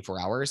every 24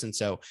 hours. And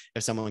so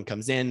if someone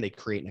comes in, they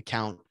create an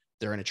account,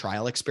 they're in a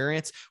trial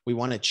experience, we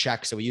want to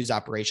check. So we use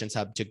Operations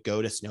Hub to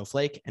go to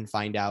Snowflake and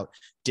find out,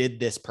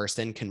 did this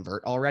person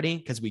convert already?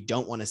 Because we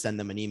don't want to send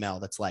them an email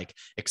that's like,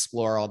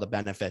 explore all the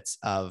benefits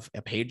of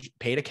a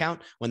paid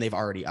account when they've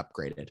already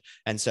upgraded.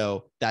 And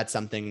so that's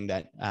something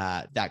that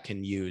that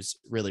can use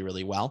really,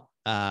 really well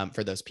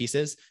for those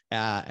pieces.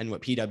 And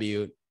what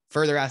PW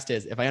further asked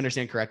is, if I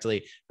understand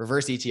correctly,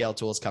 reverse ETL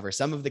tools cover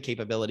some of the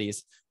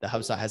capabilities that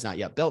HubSpot has not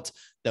yet built,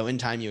 though in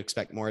time you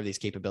expect more of these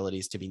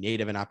capabilities to be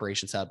native in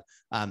Operations Hub.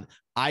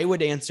 I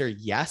would answer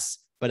yes,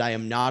 but I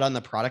am not on the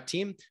product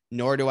team,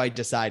 nor do I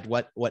decide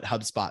what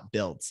HubSpot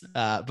builds.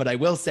 But I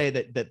will say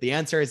that the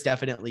answer is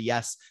definitely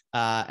yes.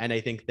 And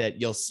I think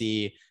that you'll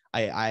see,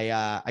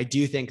 I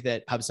do think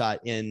that HubSpot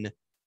in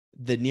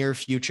the near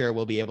future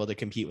will be able to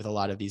compete with a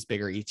lot of these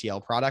bigger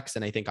ETL products.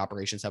 And I think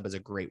Operations Hub is a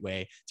great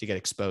way to get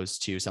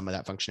exposed to some of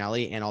that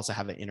functionality and also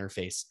have an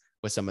interface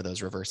with some of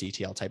those reverse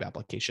ETL type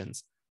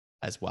applications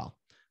as well.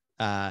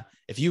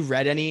 If you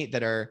read any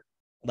that are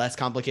less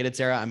complicated,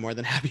 Sarah, I'm more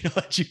than happy to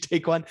let you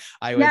take one.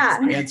 I was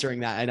answering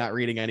that and not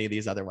reading any of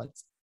these other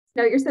ones.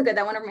 No, you're so good.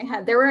 That went over my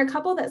head. There were a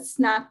couple that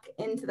snuck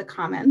into the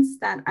comments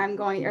that I'm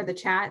going, or the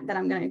chat that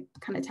I'm going to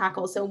kind of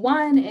tackle. So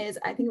one is,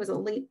 I think it was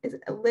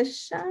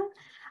Alicia,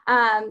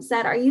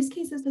 said, our use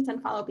cases to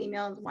send follow-up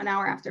emails 1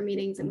 hour after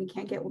meetings, and we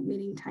can't get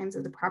meeting times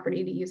of the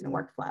property to use in a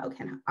workflow.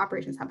 Can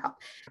Operations Hub help?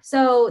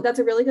 So that's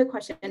a really good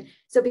question.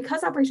 So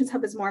because Operations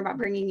Hub is more about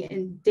bringing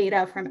in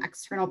data from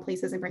external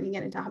places and bringing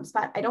it into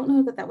HubSpot, I don't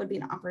know that that would be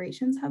an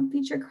Operations Hub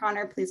feature.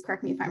 Connor, please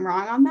correct me if I'm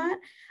wrong on that.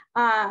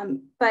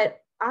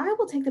 But I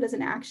will take that as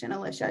an action,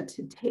 Alicia,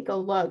 to take a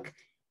look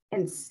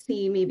and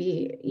see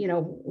maybe, you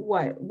know,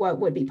 what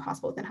would be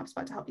possible within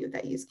HubSpot to help you with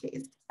that use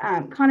case.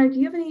 Connor, do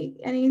you have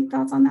any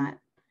thoughts on that?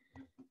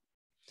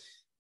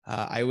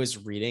 I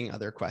was reading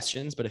other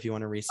questions, but if you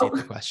want to restate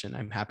the question,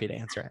 I'm happy to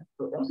answer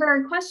it.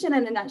 Her question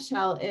in a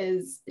nutshell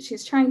is,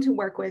 she's trying to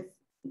work with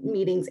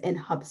meetings in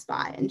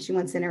HubSpot and she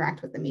wants to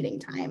interact with the meeting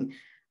time.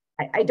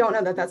 I don't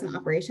know that that's an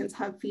Operations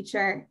Hub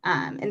feature.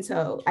 And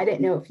so I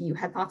didn't know if you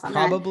had thoughts on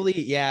that.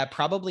 Yeah,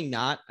 probably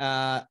not.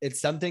 It's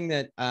something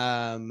that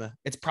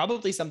it's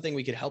probably something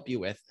we could help you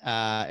with.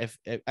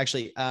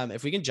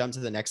 If we can jump to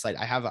the next slide,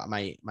 I have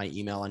my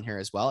email on here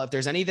as well. If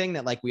there's anything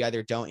that like we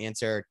either don't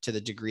answer to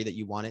the degree that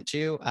you want it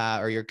to,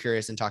 or you're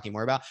curious in talking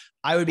more about,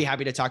 I would be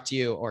happy to talk to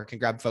you, or can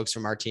grab folks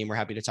from our team. We're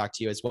happy to talk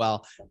to you as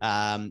well.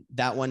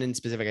 That one in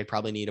specific, I'd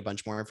probably need a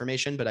bunch more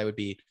information, but I would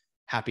be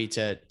happy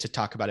to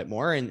talk about it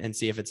more and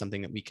see if it's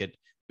something that we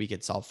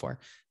could solve for.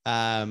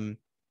 One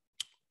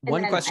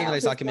question that I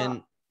saw come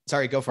in.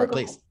 Sorry, go for it,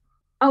 please.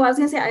 Oh, I was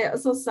going to say, I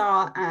also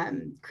saw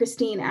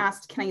Christine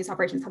asked, can I use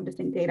Operations Hub to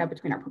sync data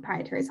between our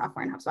proprietary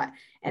software and HubSpot?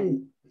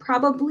 And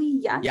probably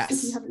yes.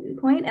 If you have an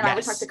endpoint. And I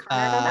would talk to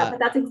Connor about that, but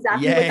that's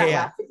exactly what that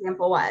last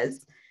example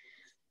was.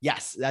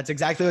 Yes, that's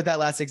exactly what that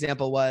last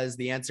example was.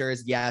 The answer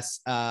is yes.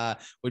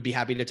 Would be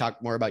happy to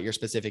talk more about your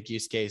specific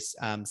use case.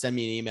 Send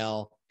me an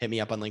email, hit me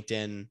up on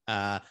LinkedIn,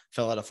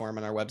 fill out a form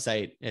on our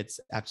website.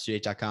 It's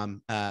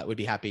aptitude.com. Would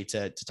be happy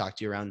to talk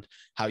to you around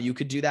how you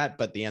could do that.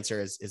 But the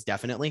answer is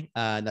definitely.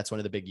 And that's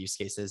one of the big use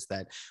cases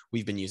that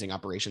we've been using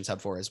Operations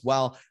Hub for as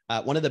well.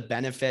 One of the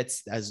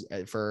benefits, as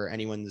for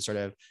anyone that sort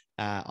of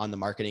on the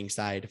marketing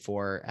side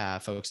for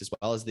folks as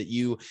well is that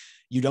you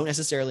don't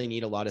necessarily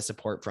need a lot of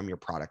support from your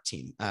product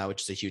team,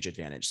 which is a huge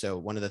advantage. So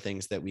one of the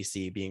things that we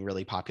see being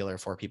really popular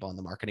for people on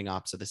the marketing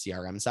ops of the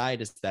CRM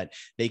side is that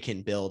they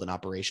can build an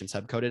operations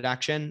hub coded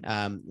action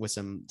with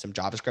some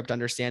JavaScript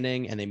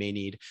understanding, and they may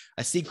need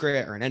a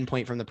secret or an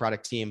endpoint from the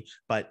product team.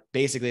 But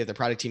basically, if the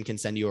product team can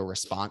send you a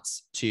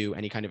response to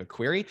any kind of a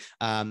query,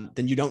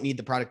 then you don't need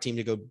the product team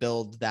to go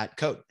build that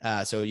code.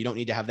 So you don't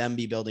need to have them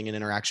be building an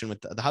interaction with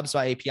the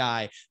HubSpot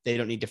API. They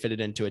don't need to fit it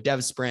into a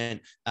dev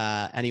sprint.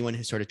 Anyone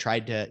who sort of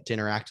tried to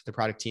interact with the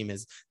product team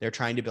is they're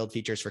trying to build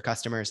features for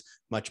customers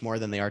much more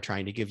than they are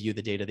trying to give you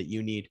the data that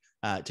you need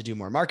to do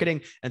more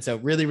marketing. And so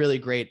really, really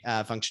great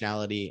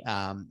functionality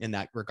in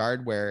that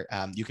regard where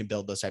you can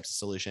build those types of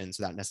solutions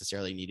without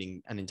necessarily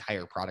needing an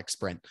entire product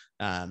sprint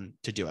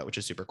to do it, which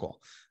is super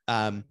cool.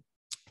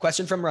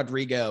 Question from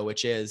Rodrigo,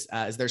 which is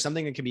there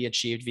something that can be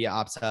achieved via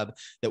Ops Hub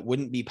that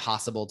wouldn't be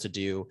possible to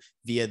do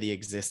via the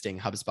existing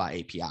HubSpot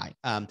API?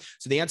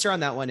 So the answer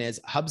on that one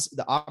is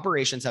the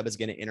Operations Hub is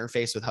going to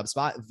interface with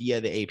HubSpot via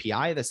the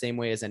API the same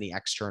way as any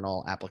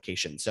external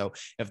application. So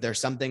if there's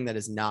something that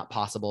is not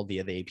possible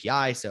via the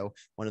API, so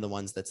one of the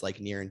ones that's like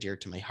near and dear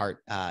to my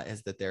heart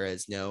is that there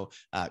is no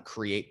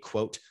create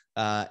quote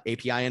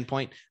API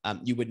endpoint.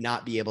 You would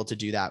not be able to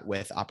do that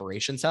with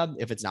Operations Hub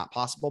if it's not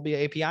possible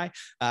via API.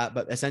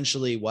 But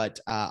essentially what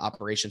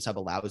Operations Hub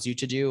allows you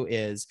to do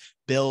is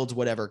build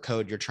whatever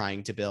code you're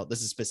trying to build.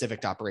 This is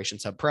specific to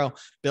Operations Hub Pro.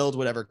 Build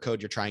whatever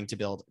code you're trying to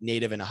build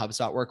native in a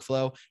HubSpot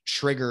workflow,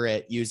 trigger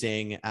it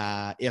using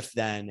if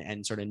then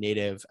and sort of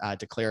native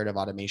declarative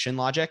automation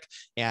logic,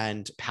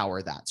 and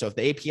power that. So if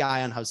the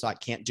API on HubSpot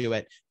can't do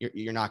it,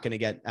 you're not going to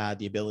get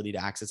the ability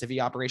to access it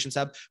via Operations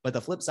Hub. But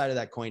the flip side of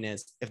that coin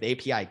is if the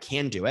API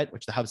can do it,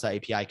 which the HubSpot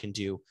API can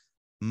do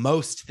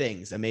most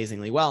things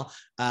amazingly well,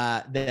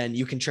 then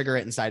you can trigger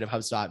it inside of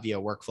HubSpot via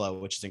workflow,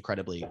 which is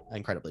incredibly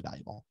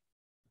valuable.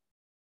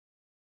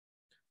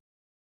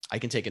 I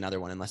can take another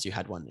one unless you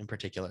had one in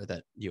particular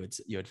that you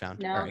had found.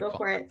 No, right, go cool.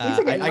 for it.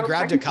 I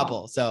grabbed a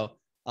couple, so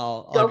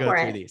I'll go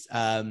through these.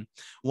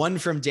 One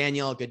from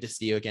Daniel. Good to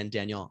see you again,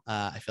 Daniel.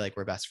 I feel like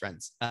we're best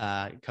friends.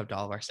 Code to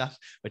all of our stuff,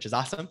 which is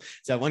awesome.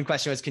 So one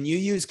question was, can you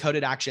use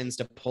coded actions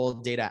to pull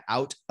data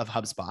out of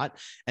HubSpot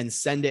and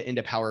send it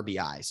into Power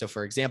BI? So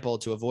for example,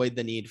 to avoid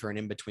the need for an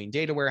in-between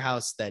data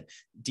warehouse that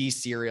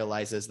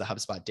deserializes the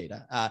HubSpot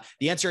data.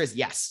 The answer is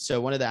yes. So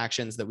one of the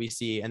actions that we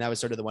see, and that was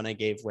sort of the one I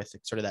gave with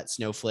sort of that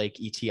Snowflake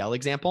ETL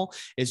example,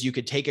 is you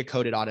could take a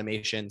coded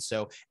automation.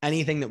 So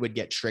anything that would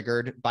get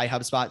triggered by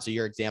HubSpot. So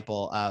your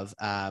example of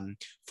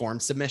form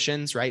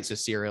submissions, right? So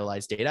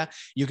serialized data.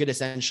 You could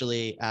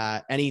essentially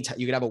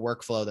you could have a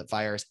workflow that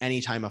fires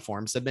anytime a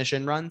form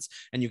submission runs,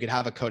 and you could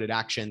have a coded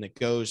action that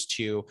goes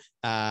to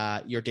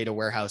your data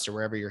warehouse or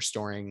wherever you're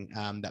storing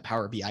that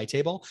Power BI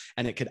table,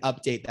 and it could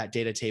update that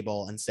data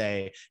table and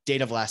say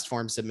date of last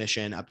form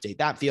submission, update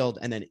that field,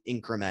 and then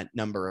increment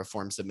number of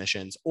form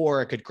submissions.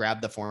 Or it could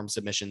grab the form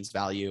submissions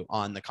value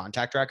on the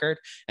contact record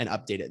and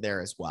update it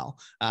there as well.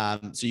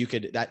 So you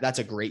could that's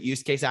a great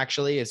use case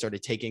actually, is sort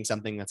of taking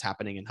something that's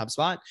happening in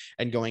HubSpot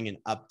and going and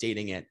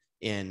updating it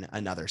in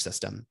another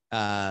system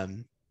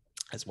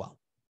as well.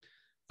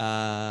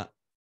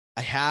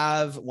 I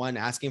have one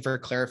asking for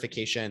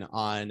clarification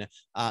on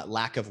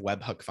lack of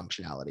webhook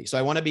functionality. So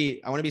I want to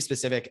be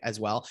specific as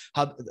well.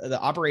 The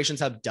Operations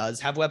Hub does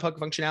have webhook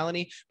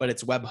functionality, but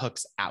it's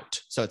webhooks out.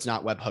 So it's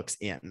not webhooks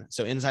in.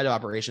 So inside of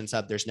Operations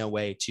Hub, there's no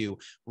way to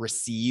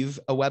receive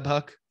a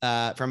webhook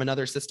from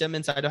another system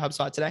inside of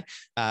HubSpot today,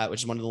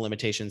 which is one of the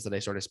limitations that I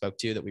sort of spoke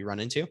to that we run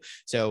into.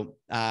 So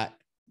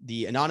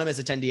the anonymous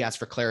attendee asked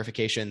for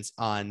clarifications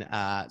on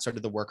sort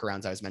of the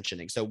workarounds I was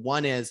mentioning. So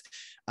one is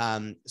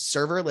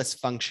serverless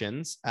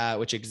functions,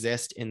 which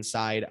exist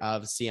inside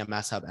of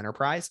CMS Hub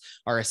Enterprise,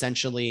 are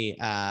essentially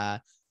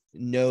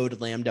node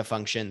Lambda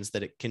functions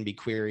that it can be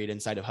queried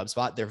inside of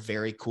HubSpot. They're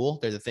very cool.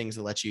 They're the things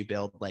that let you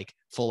build like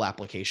full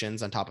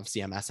applications on top of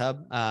CMS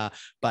Hub.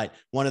 But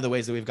one of the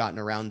ways that we've gotten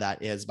around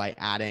that is by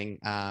adding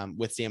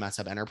with CMS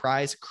Hub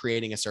Enterprise,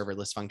 creating a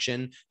serverless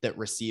function that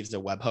receives a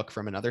webhook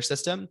from another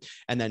system,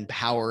 and then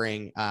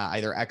powering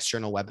either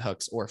external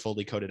webhooks or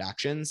fully coded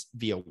actions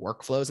via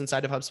workflows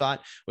inside of HubSpot,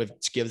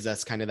 which gives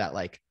us kind of that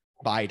like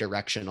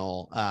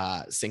bi-directional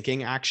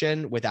syncing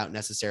action without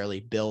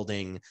necessarily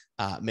building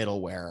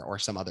middleware or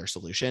some other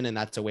solution. And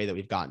that's a way that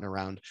we've gotten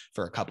around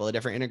for a couple of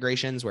different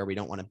integrations where we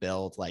don't want to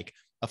build like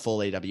a full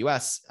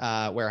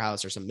AWS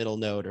warehouse or some middle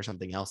node or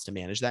something else to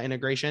manage that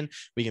integration.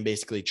 We can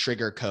basically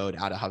trigger code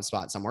out of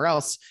HubSpot somewhere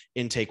else,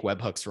 intake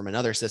webhooks from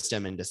another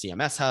system into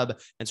CMS Hub,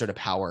 and sort of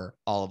power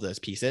all of those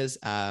pieces.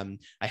 I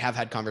have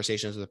had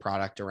conversations with the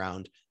product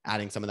around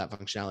adding some of that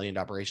functionality into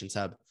Operations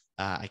Hub.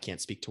 I can't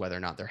speak to whether or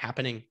not they're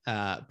happening,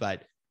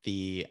 but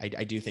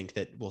I do think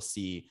that we'll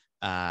see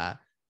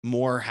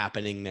more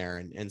happening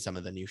there in some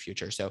of the new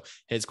future. So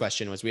his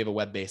question was, we have a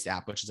web-based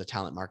app, which is a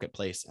talent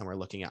marketplace, and we're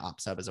looking at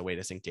Ops Hub as a way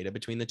to sync data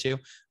between the two.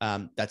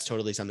 That's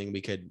totally something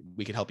we could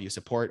help you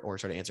support or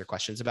sort of answer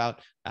questions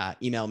about.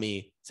 Email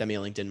me, send me a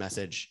LinkedIn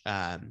message.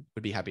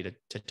 Would be happy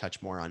to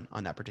touch more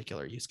on that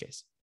particular use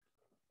case.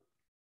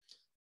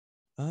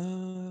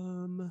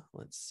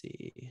 Let's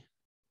see.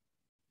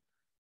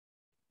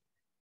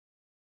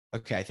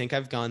 Okay, I think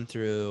I've gone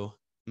through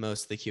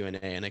most of the Q&A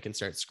and I can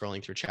start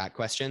scrolling through chat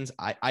questions.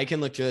 I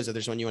can look through those. If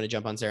there's one you want to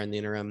jump on, Sarah, in the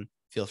interim,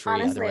 feel free.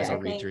 Honestly, Otherwise, I'll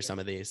read through some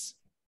of these.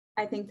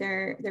 I think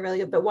they're really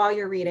good. But while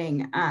you're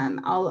reading,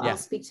 I'll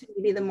speak to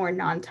maybe the more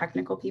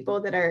non-technical people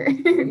that are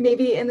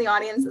maybe in the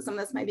audience, that some of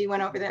this might be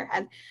went over their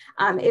head.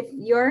 If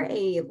you're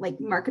a like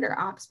marketer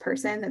ops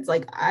person that's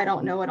like, I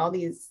don't know what all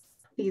these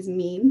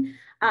mean,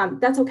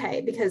 that's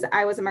okay, because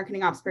I was a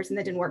marketing ops person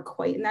that didn't work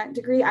quite in that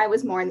degree. I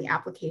was more in the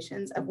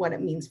applications of what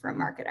it means for a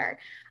marketer.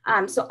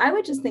 So I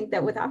would just think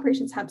that with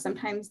Operations Hub,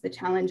 sometimes the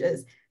challenge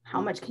is how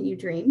much can you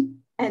dream?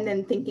 And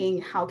then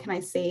thinking, how can I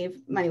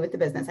save money with the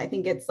business? I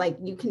think it's like,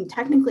 you can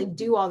technically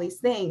do all these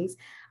things,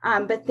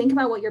 but think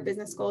about what your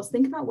business goals,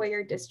 think about where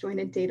your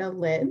disjointed data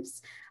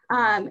lives,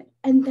 and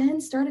then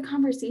start a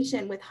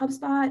conversation with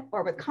HubSpot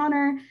or with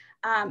Connor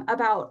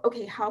about,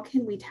 okay, how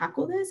can we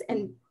tackle this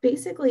and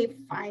basically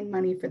find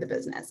money for the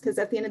business? Because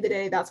at the end of the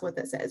day, that's what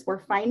this is.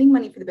 We're finding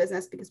money for the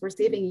business because we're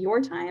saving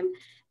your time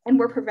and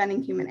we're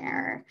preventing human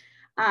error.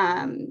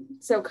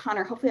 So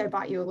Connor, hopefully I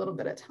bought you a little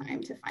bit of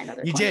time to find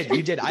other questions.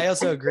 You did. I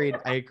also agreed.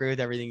 I agree with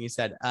everything you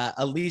said.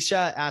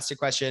 Alicia asked a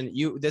question.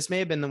 This may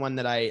have been the one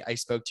that I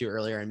spoke to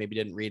earlier and maybe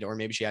didn't read, or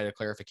maybe she had a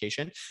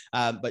clarification.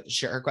 But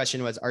her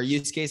question was, our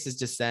use case is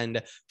to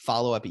send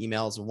follow-up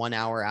emails 1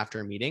 hour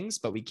after meetings,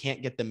 but we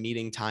can't get the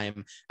meeting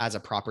time as a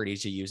property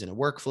to use in a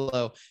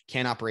workflow.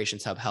 Can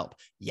Operations Hub help?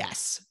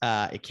 Yes,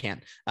 it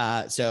can.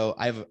 So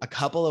I have a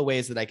couple of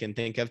ways that I can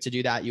think of to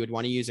do that. You would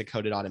want to use a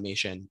coded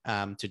automation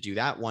to do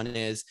that. One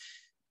is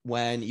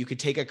when you could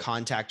take a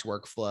contact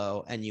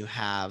workflow and you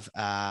have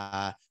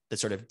the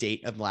sort of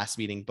date of last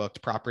meeting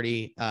booked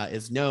property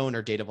is known,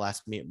 or date of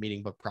last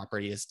meeting booked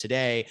property is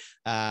today.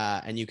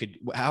 And you could,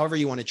 however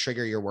you want to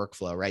trigger your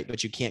workflow, right?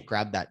 But you can't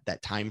grab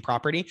that time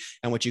property.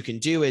 And what you can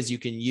do is you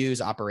can use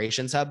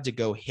Operations Hub to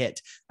go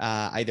hit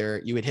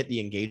either you would hit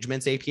the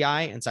engagements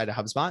API inside of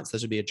HubSpot. So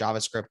this would be a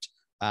JavaScript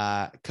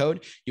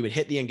code. You would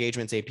hit the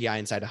engagements API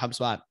inside of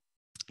HubSpot.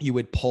 You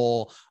would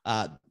pull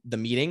the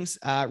meetings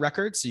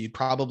record. So you'd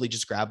probably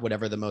just grab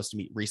whatever the most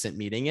recent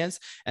meeting is.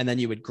 And then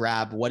you would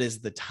grab what is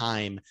the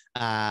time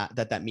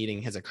that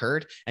meeting has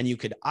occurred. And you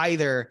could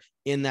either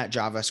in that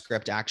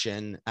JavaScript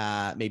action,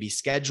 maybe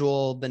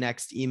schedule the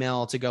next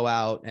email to go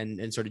out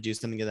and sort of do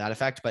something to that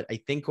effect. But I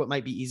think what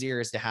might be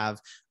easier is to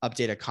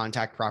update a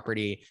contact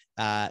property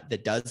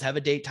that does have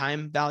a date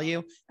time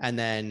value, and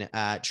then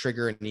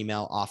trigger an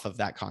email off of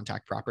that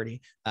contact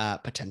property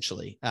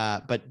potentially.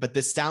 But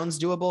this sounds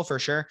doable for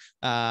sure.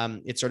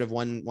 It's sort of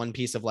one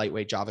piece of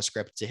lightweight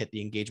JavaScript to hit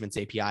the engagements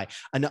API.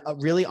 And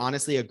really,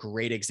 honestly, a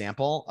great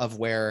example of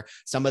where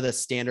some of the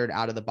standard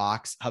out of the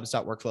box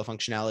HubSpot workflow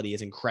functionality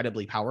is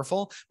incredibly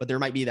powerful, but there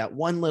might be that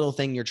one little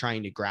thing you're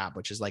trying to grab,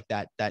 which is like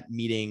that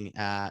meeting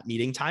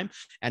time.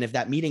 And if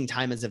that meeting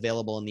time is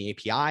available in the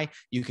API,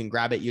 you can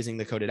grab it using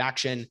the coded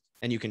action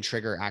and you can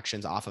trigger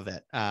actions off of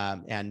it.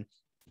 And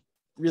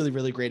really,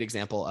 really great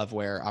example of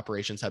where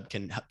Operations Hub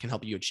can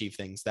help you achieve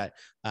things that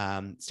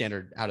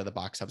standard out of the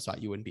box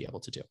HubSpot you wouldn't be able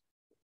to do.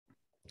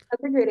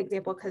 That's a great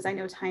example, because I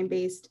know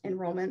time-based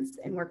enrollments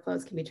and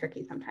workflows can be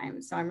tricky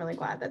sometimes. So I'm really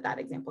glad that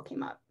example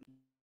came up.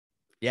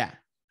 Yeah,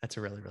 that's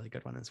a really, really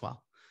good one as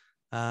well.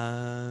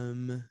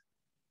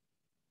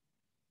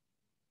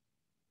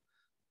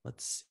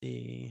 Let's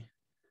see.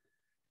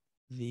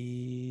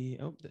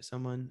 There's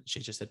someone, she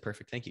just said,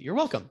 perfect. Thank you. You're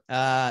welcome.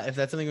 If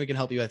that's something we can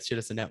help you with, shoot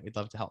us a note. We'd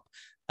love to help.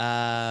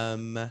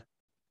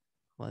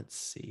 Let's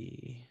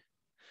see.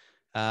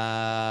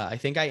 I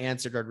think I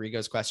answered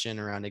Rodrigo's question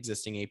around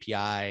existing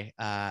API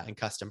and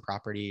custom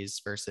properties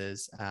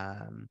versus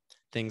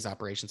things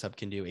Operations Hub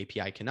can do,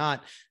 API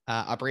cannot.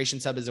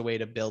 Operations Hub is a way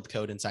to build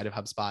code inside of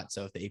HubSpot.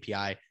 So if the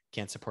API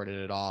can't support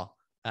it at all,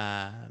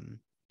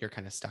 you're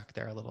kind of stuck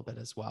there a little bit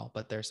as well.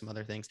 But there's some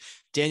other things.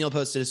 Daniel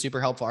posted a super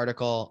helpful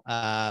article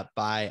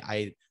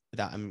I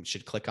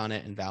should click on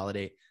it and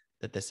validate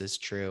that this is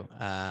true.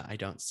 I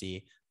don't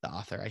see the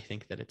author. I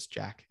think that it's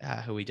Jack,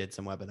 who we did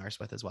some webinars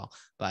with as well.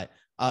 But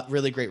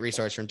really great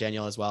resource from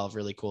Daniel as well, of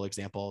really cool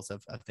examples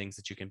of things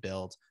that you can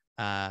build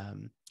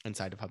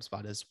inside of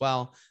HubSpot as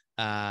well,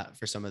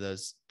 for some of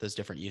those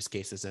different use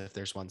cases, if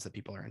there's ones that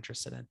people are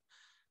interested in.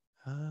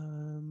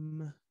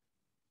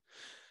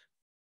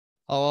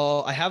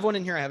 I have one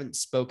in here I haven't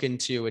spoken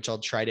to, which I'll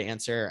try to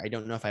answer. I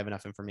don't know if I have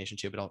enough information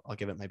to, but I'll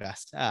give it my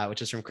best,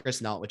 which is from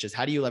Chris Nault, which is,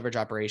 how do you leverage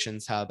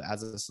Operations Hub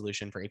as a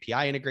solution for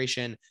API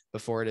integration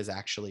before it is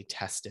actually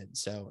tested?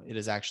 So it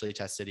is actually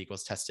tested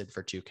equals tested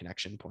for 2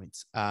 connection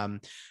points.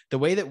 The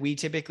way that we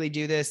typically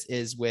do this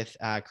is with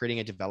creating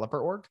a developer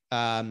org.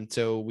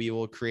 So we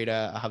will create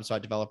a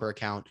HubSpot developer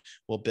account.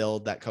 We'll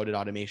build that coded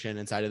automation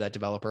inside of that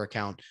developer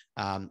account.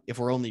 If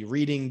we're only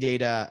reading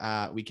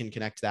data, we can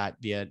connect that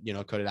via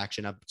coded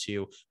action up to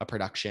to a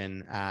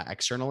production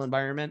external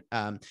environment.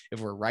 If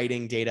we're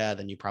writing data,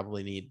 then you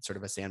probably need sort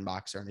of a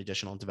sandbox or an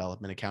additional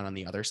development account on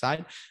the other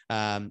side.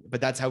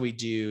 But that's how we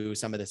do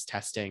some of this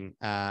testing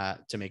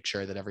to make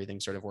sure that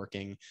everything's sort of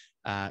working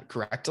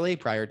correctly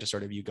prior to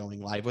sort of you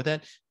going live with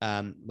it.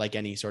 Like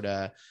any sort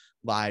of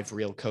live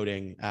real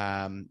coding,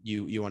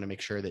 you want to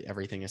make sure that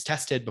everything is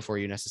tested before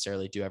you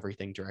necessarily do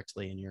everything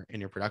directly in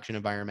your production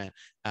environment.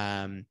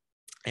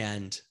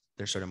 And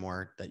there's sort of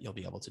more that you'll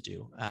be able to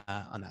do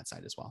on that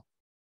side as well.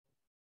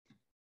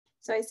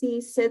 So I see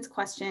Sid's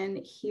question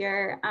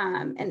here,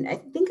 and I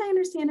think I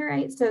understand it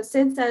right. So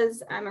Sid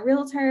says, I'm a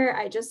realtor.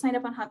 I just signed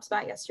up on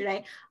HubSpot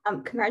yesterday.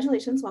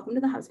 Congratulations. Welcome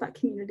to the HubSpot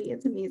community.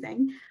 It's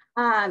amazing.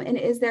 And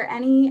is there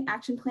any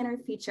action planner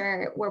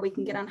feature where we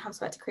can get on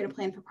HubSpot to create a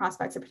plan for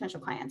prospects or potential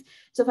clients?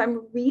 So if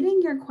I'm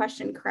reading your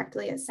question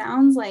correctly, it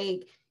sounds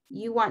like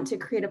you want to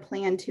create a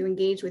plan to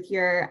engage with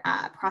your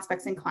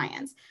prospects and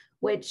clients,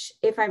 which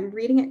if I'm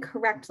reading it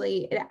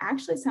correctly, it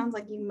actually sounds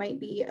like you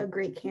might be a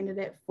great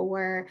candidate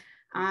for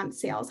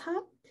Sales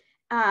Hub.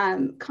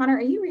 Connor,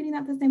 are you reading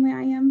that the same way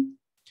I am?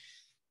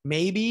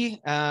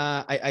 Maybe.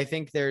 I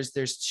think there's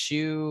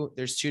two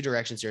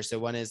directions here. So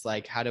one is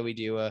like, how do we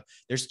do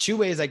there's two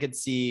ways I could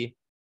see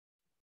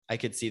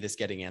this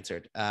getting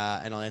answered.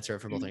 And I'll answer it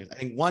from both things. I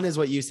think one is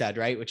what you said,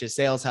 right? Which is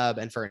Sales Hub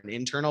and for an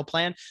internal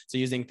plan. So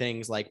using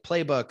things like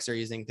playbooks or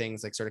using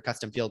things like sort of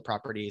custom field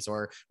properties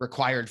or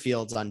required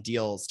fields on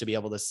deals to be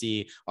able to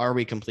see, are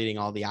we completing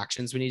all the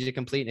actions we need to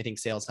complete? And I think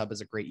Sales Hub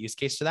is a great use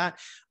case to that.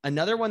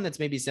 Another one that's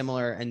maybe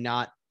similar and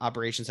not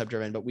Operations Hub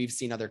driven, but we've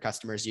seen other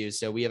customers use.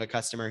 So we have a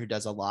customer who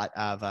does a lot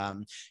of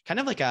kind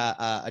of like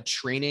a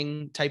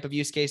training type of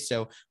use case.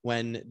 So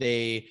when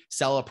they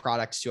sell a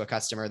product to a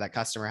customer, that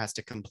customer has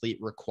to complete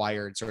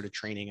required sort of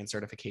training and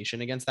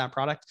certification against that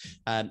product.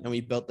 And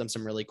we built them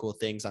some really cool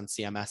things on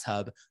CMS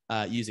Hub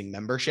using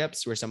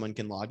memberships where someone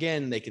can log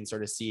in, they can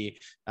sort of see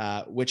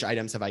which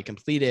items have I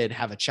completed,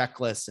 have a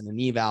checklist and an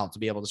eval to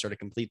be able to sort of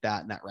complete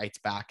that. And that writes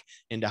back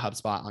into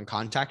HubSpot on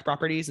contact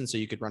properties. And so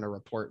you could run a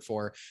report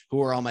for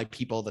who are all my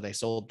people that I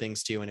sold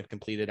things to and have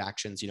completed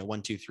actions,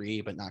 1, 2,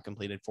 3, but not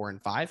completed 4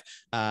 and 5.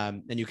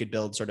 And you could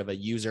build sort of a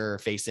user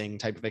facing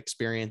type of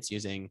experience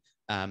using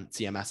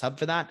CMS Hub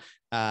for that.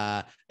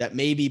 That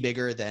may be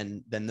bigger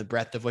than the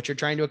breadth of what you're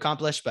trying to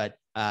accomplish, but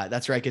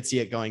that's where I could see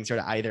it going sort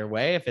of either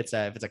way. If it's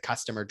a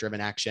customer driven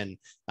action,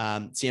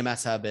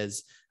 CMS Hub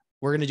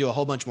we're going to do a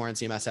whole bunch more on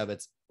CMS Hub.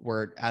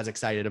 We're as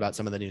excited about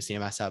some of the new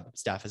CMS Hub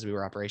stuff as we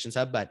were Operations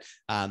Hub, but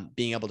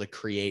being able to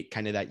create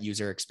kind of that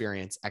user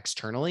experience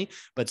externally,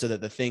 but so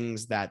that the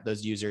things that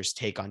those users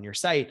take on your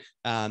site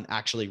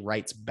actually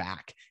writes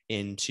back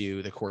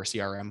into the core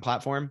CRM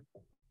platform,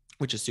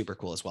 which is super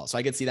cool as well. So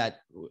I could see that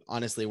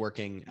honestly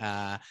working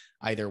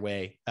either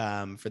way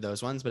for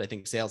those ones, but I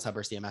think Sales Hub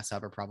or CMS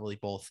Hub are probably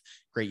both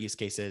great use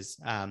cases.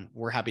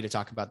 We're happy to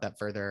talk about that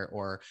further,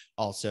 or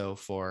also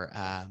for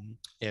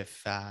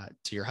if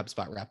to your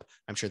HubSpot rep,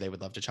 I'm sure they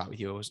would love to chat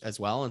with you as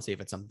well and see if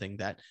it's something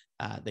that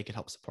they could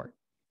help support.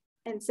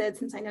 And Sid,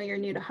 since I know you're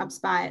new to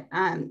HubSpot,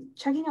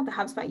 checking out the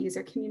HubSpot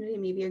user community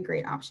may be a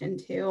great option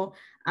too.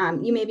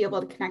 You may be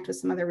able to connect with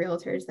some other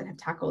realtors that have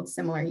tackled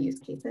similar use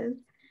cases.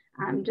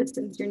 Just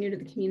since you're new to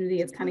the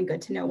community, it's kind of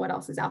good to know what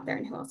else is out there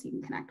and who else you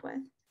can connect with.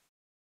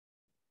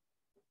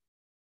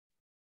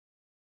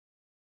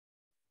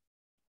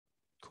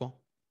 Cool.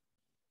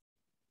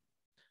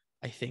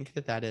 I think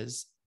that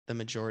is the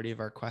majority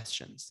of our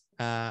questions.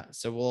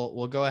 So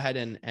we'll go ahead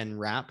and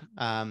wrap.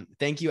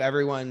 Thank you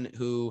everyone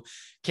who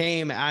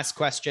came, asked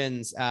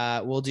questions.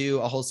 We'll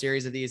do a whole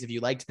series of these. If you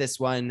liked this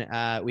one,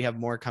 we have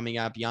more coming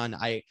up. Jan,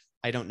 I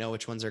don't know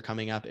which ones are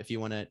coming up. If you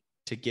want to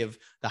give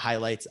the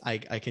highlights, I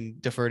can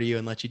defer to you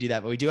and let you do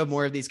that. But we do have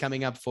more of these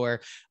coming up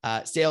for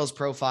sales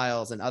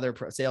profiles and other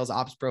sales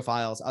ops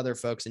profiles, other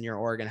folks in your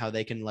org and how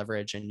they can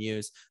leverage and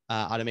use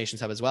Automations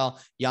Hub as well.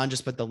 Jan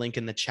just put the link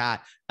in the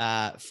chat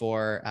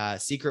for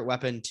secret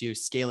weapon to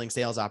scaling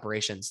sales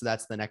operations. So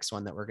that's the next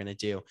one that we're going to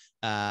do.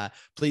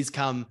 Please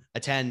come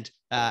attend,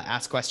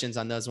 ask questions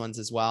on those ones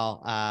as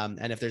well.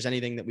 And if there's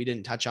anything that we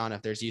didn't touch on,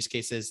 if there's use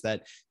cases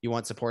that you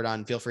want support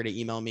on, feel free to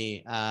email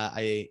me.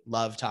 I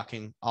love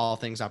talking all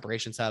things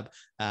Operations Hub.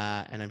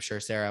 And I'm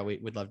sure Sarah,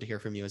 we'd love to hear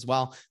from you as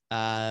well.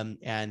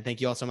 And thank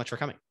you all so much for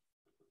coming.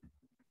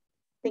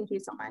 Thank you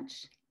so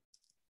much.